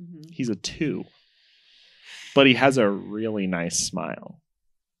 He's a 2, but he has a really nice smile.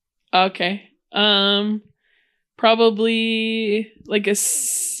 Okay. Probably like a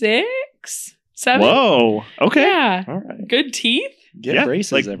 6, 7. Whoa. Okay. Yeah. All right. Good teeth. Get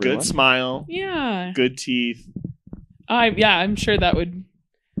braces, like everyone. good smile. Yeah. Good teeth. I'm sure that would.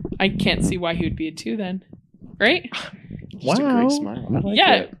 I can't see why he would be a 2 then, right? Just a great smile. I like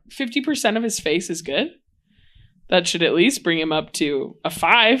it. 50% of his face is good. That should at least bring him up to a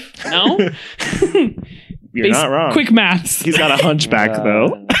 5. No, You're not wrong. Quick maths. He's got a hunchback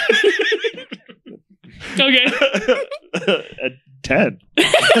though. Okay. A 10.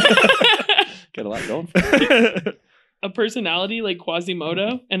 Got a lot going for it. A personality like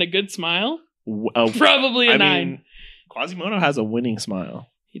Quasimodo and a good smile. Oh, Probably a 9. mean, Quasimodo has a winning smile.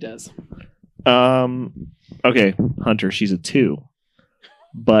 He does. Okay, Hunter, she's a 2,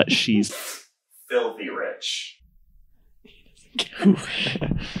 but she's filthy rich.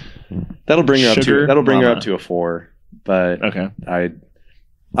 That'll bring her up Sugar to. That'll bring her mama. up to a 4. But Okay.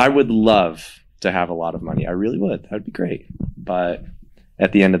 I would love to have a lot of money. I really would. That'd be great. But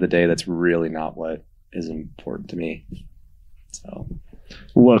at the end of the day, that's really not what is important to me. So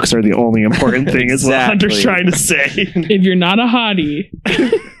Looks are the only important thing is what Hunter's Exactly. trying to say. If you're not a hottie,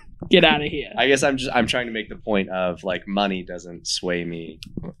 get out of here. I guess I'm trying to make the point of like money doesn't sway me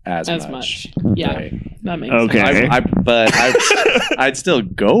as much. Yeah, Right. that makes Okay. sense. But I'd still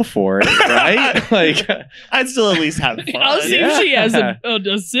go for it, right? Like I'd still at least have fun. I'll see if she has a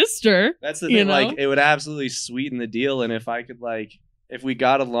sister. that's the You thing. know? Like it would absolutely sweeten the deal, and if I could if we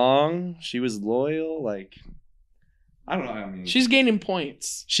got along, she was loyal. Like I don't know. I mean, She's gaining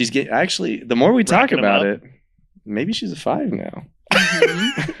points. she's getting actually. The more we talk Racking 'em about up. it, maybe she's a 5 now.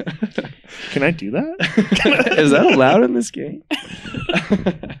 Can I do that? Is that allowed in this game? All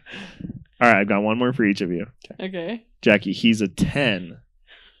right, I've got one more for each of you. Okay. Jackie, he's a 10,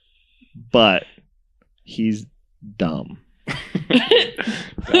 but he's dumb.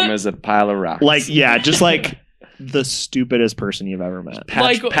 Dumb as a pile of rocks. Like, yeah, just like the stupidest person you've ever met.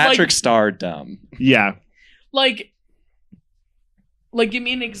 Patrick Starr dumb. Yeah. Like, give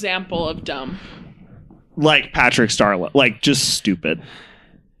me an example of dumb. Like Patrick Starlet. Like, just stupid.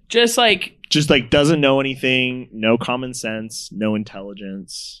 Just like, doesn't know anything, no common sense, no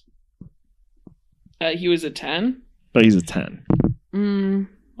intelligence. he was a 10. But he's a 10.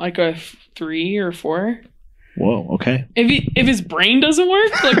 Like a 3 or 4. Whoa, okay. If his brain doesn't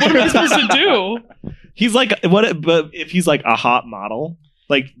work, like what am I supposed to do? He's like, but if he's like a hot model,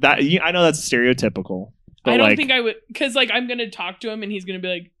 like that, I know that's stereotypical. But I don't like, think I would, because like I'm gonna talk to him and he's gonna be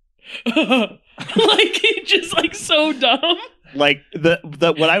like, like just like so dumb. like the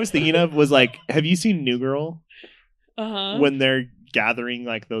what I was thinking of was like, have you seen New Girl? When they're gathering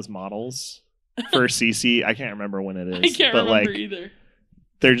like those models for CC? I can't remember when it is. I can't remember either.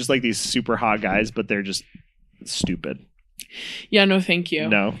 They're just like these super hot guys, but they're just stupid. Yeah, no, thank you.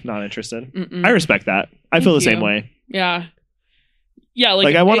 No, not interested. Mm-mm. I respect that. I feel the Thank same you. way. Yeah. Yeah,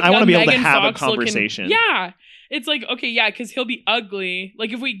 Like, I want to be able to Megan have a Fox conversation. Yeah. It's like, okay, yeah, because he'll be ugly.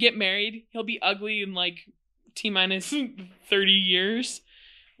 Like, if we get married, he'll be ugly in like T-minus 30 years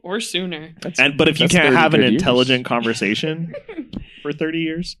or sooner. But if you that's can't 30 have an good years. intelligent conversation for 30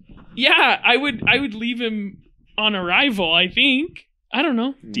 years, Yeah, I would leave him on arrival, I think. I don't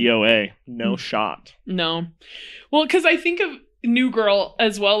know. DOA, no shot. No. Well, because I think of New Girl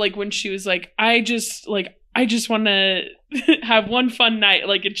as well, like when she was like, I just want to have one fun night.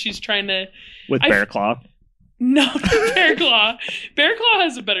 Like, and she's trying to... With Bear Claw. No, Bear Claw. Bear Claw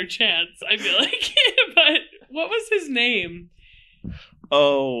has a better chance, I feel like. But what was his name?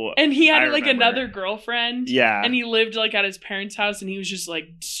 Oh. And he had I like remember. another girlfriend. Yeah. And he lived like at his parents' house and he was just like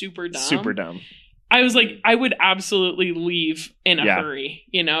super dumb. Super dumb. I was like, I would absolutely leave in a Yeah. hurry.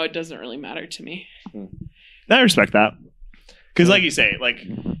 You know, it doesn't really matter to me. I respect that. Because like you say, like,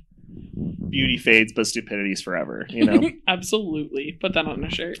 beauty fades, but stupidity's forever, you know? Absolutely. Put that on a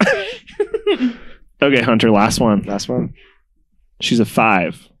shirt. Okay, Hunter, last one. Last one. She's a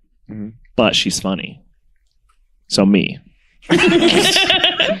 5, but she's funny. So me.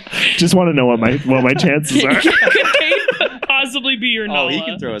 Just want to know what my chances are. Could Kate possibly be your Nala? Oh, he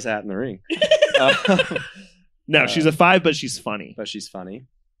can throw his hat in the ring. No, she's a 5, but she's funny. But she's funny.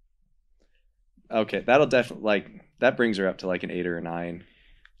 Okay, that'll definitely that brings her up to like an 8 or a 9.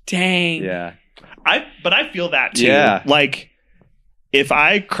 Dang. Yeah. But I feel that too. Yeah. Like, if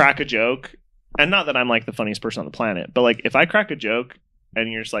I crack a joke and not that I'm like the funniest person on the planet, but like if I crack a joke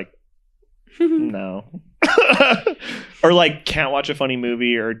and you're just like, no, or like can't watch a funny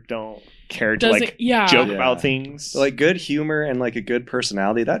movie or don't care to like joke about things, like good humor and like a good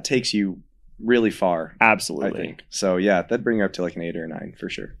personality, that takes you really far. Absolutely. I think so. Yeah, that'd bring you up to like an 8 or a 9 for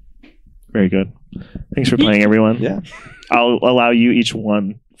sure. Very good. Thanks for playing, everyone. Yeah, I'll allow you each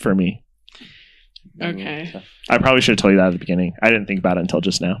one for me. Okay. I probably should have told you that at the beginning. I didn't think about it until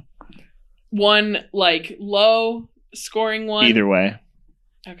just now. One like low scoring one. Either way.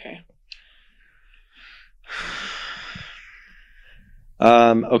 Okay.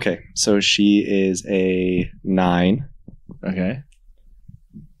 Okay, so she is a 9. Okay.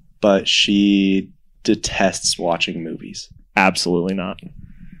 But she detests watching movies. Absolutely not.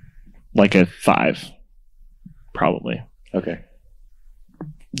 Like a 5. Probably. Okay.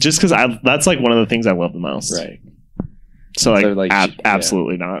 Just because that's like one of the things I love the most. Right. So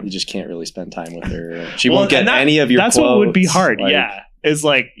absolutely not. You just can't really spend time with her. She won't get any of your That's quotes. what would be hard. Like, Is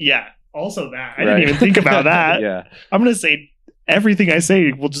like, also that. I didn't even think about that. Yeah. I'm going to say everything I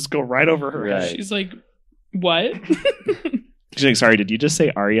say will just go right over her head. She's like, what? She's like, sorry, did you just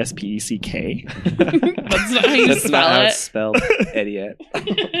say R-E-S-P-E-C-K? That's not how you spell it. Spelled, idiot.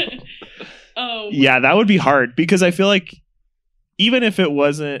 Oh. Yeah, that would be hard because I feel like even if it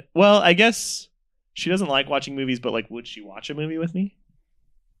wasn't, well, I guess she doesn't like watching movies, but like, would she watch a movie with me?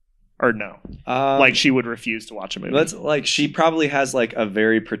 Or no? Like she would refuse to watch a movie. That's like she probably has like a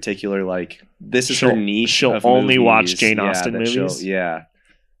very particular like this is her niche. She'll only watch Jane Austen movies. Yeah,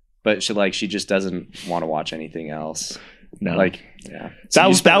 but she just doesn't want to watch anything else. No, like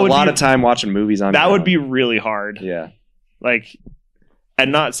So that would a lot of time watching movies on. That would be really hard. Yeah, like,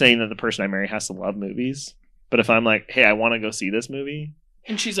 and not saying that the person I marry has to love movies, but if I'm like, hey, I want to go see this movie,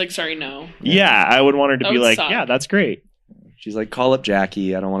 and she's like, sorry, no. Yeah, I would want her to be like, yeah, that's great. She's like, call up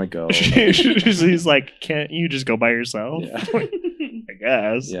Jackie. I don't want to go. She's like, can't you just go by yourself? Yeah. I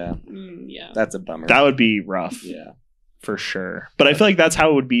guess. Yeah. Yeah. That's a bummer. That would be rough. Yeah. For sure. But I feel like that's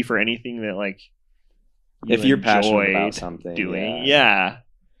how it would be for anything that like if you're passionate about something. Doing. Yeah.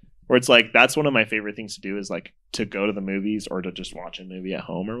 Where it's like that's one of my favorite things to do is like to go to the movies or to just watch a movie at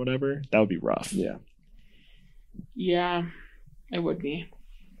home or whatever. That would be rough. Yeah. Yeah. It would be.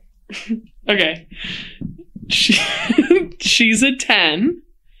 Okay. She's a 10.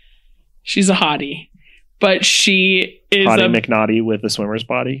 She's a hottie. But she is Hottie McNaughty with a swimmer's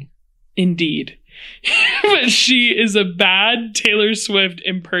body. Indeed. But she is a bad Taylor Swift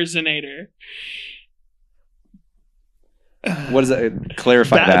impersonator. What does that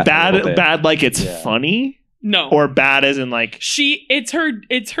clarify? Bad like it's funny? No. Or bad as in like it's her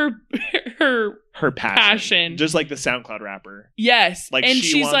passion. Just like the SoundCloud rapper. Yes. Like and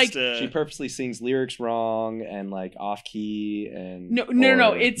she's like she purposely sings lyrics wrong and like off key and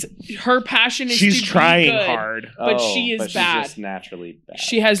no. It's her passion is she's to trying be good, hard. But she is bad. She's just naturally bad.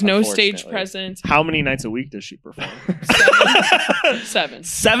 She has no stage presence. How many nights a week does she perform? 7.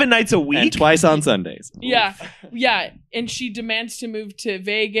 7 nights a week? And twice on Sundays. Yeah. Yeah. And she demands to move to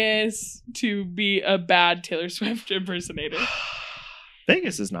Vegas to be a bad Taylor Swift impersonator.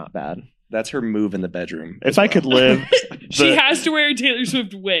 Vegas is not bad. That's her move in the bedroom. If I could live... She has to wear a Taylor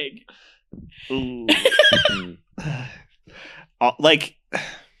Swift wig. Ooh. Like...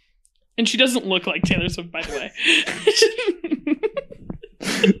 And she doesn't look like Taylor Swift, by the way.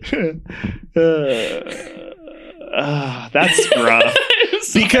 That's rough.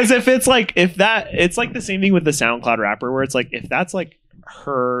 Because it's like the same thing with the SoundCloud rapper where it's like if that's like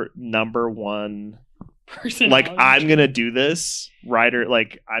her number one person, like I'm gonna do this, writer,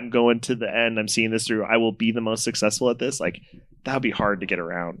 like I'm going to the end, I'm seeing this through, I will be the most successful at this, like that would be hard to get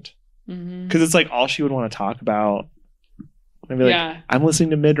around. Because it's like all she would want to talk about. I'd be like, I'm listening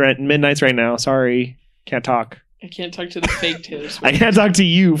to Midnights right now, sorry, can't talk. I can't talk to the fake Taylor Swift. I can't talk to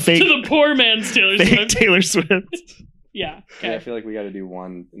you, fake. To the poor man's Taylor fake Swift. Taylor Swift. Yeah. Okay. Yeah, I feel like we got to do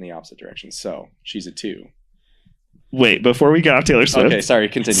one in the opposite direction. So she's a 2. Wait, before we get off Taylor Swift. Okay, sorry,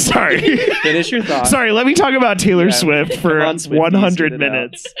 continue. Sorry. Finish your thought. Sorry, let me talk about Taylor Swift for 100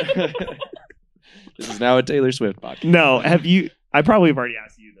 minutes. This is now a Taylor Swift podcast. No, I probably have already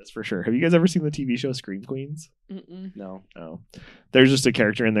asked you this for sure. Have you guys ever seen the TV show Scream Queens? No. Oh. There's just a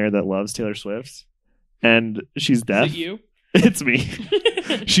character in there that loves Taylor Swift. And she's deaf. Is it you? It's me.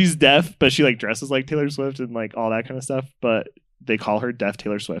 She's deaf, but she like dresses like Taylor Swift and like all that kind of stuff. But they call her Deaf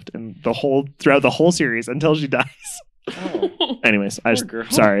Taylor Swift, and throughout the whole series until she dies. Oh. Anyways,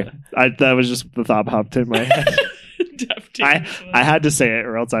 sorry. That was just the thought popped in my head. Deaf Taylor Swift. I had to say it,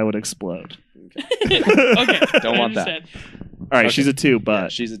 or else I would explode. Okay, don't want that. All right, okay. She's a 2,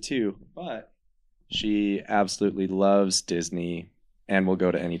 but she's a 2, but she absolutely loves Disney and will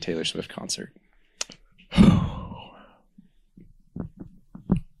go to any Taylor Swift concert.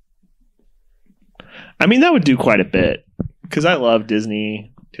 I mean, that would do quite a bit because I love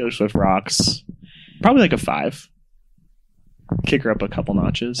Disney. Taylor Swift rocks. Probably like a 5. Kick her up a couple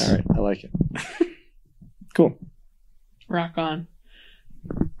notches. All right, I like it. Cool. Rock on.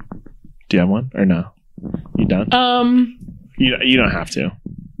 Do you have one or no? You done? You don't have to.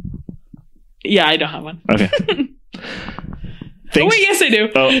 Yeah, I don't have one. Okay. Oh wait, yes I do.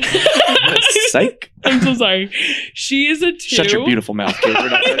 Oh. Psych. I'm so sorry. She is a 2. Shut your beautiful mouth, kid. We're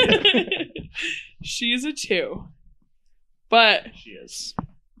not ready. She is a 2. But She is.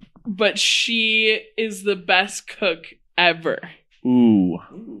 But she is the best cook ever. Ooh.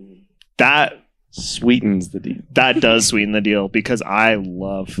 That Sweetens the deal. That does sweeten the deal because I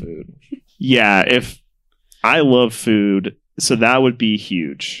love food. Yeah, if I love food, so that would be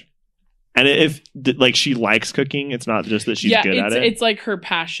huge. And if like she likes cooking, it's not just that she's good at it. It's like her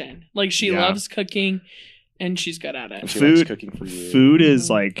passion. Like she loves cooking and she's good at it. She likes cooking for you. Food is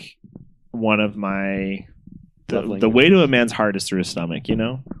like one of my the way to a man's heart is through his stomach, you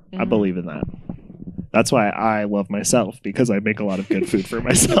know? I believe in that. That's why I love myself, because I make a lot of good food for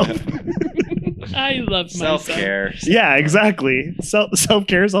myself. I love myself. Self-care. Yeah, exactly.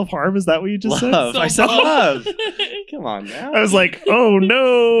 Self-care, self-harm, is that what you just said? I said love. Come on now. I was like, oh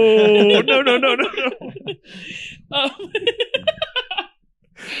no. No.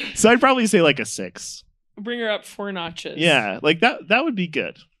 So I'd probably say like a 6. Bring her up 4 notches. Yeah, like that would be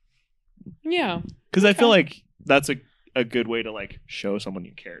good. Yeah. Because I feel like that's a good way to like show someone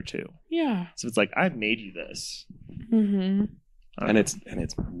you care too. Yeah. So it's like, I've made you this. Mm-hmm. And it's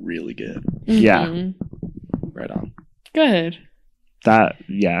really good. Mm-hmm. Yeah. Right on. Good.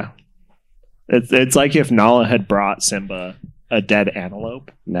 It's like if Nala had brought Simba a dead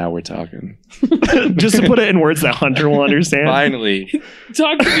antelope. Now we're talking. Just to put it in words that Hunter will understand. Finally.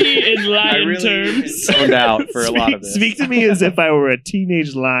 Talk to me in lion really terms. Zoned out for a lot of this. Speak to me as if I were a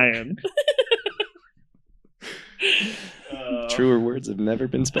teenage lion. Truer words have never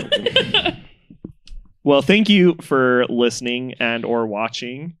been spoken. Well, thank you for listening and or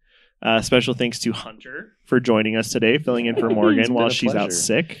watching. Special thanks to Hunter for joining us today, filling in for Morgan while she's out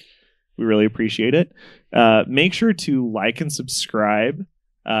sick. We really appreciate it. Make sure to like and subscribe.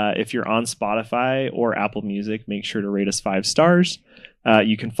 If you're on Spotify or Apple Music, make sure to rate us 5 stars.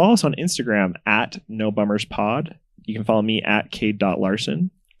 You can follow us on Instagram at NoBummersPod. You can follow me at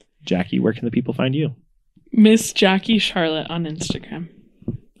Cade.Larson. Jackie, where can the people find you? Miss Jackie Charlotte on Instagram.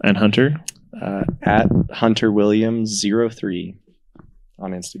 And Hunter? At Hunter Williams 03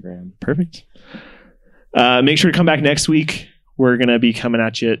 on Instagram. Perfect. Make sure to come back next week. We're going to be coming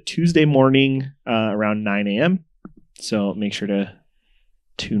at you Tuesday morning around 9 a.m. So make sure to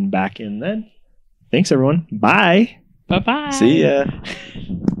tune back in then. Thanks, everyone. Bye. Bye-bye. See ya.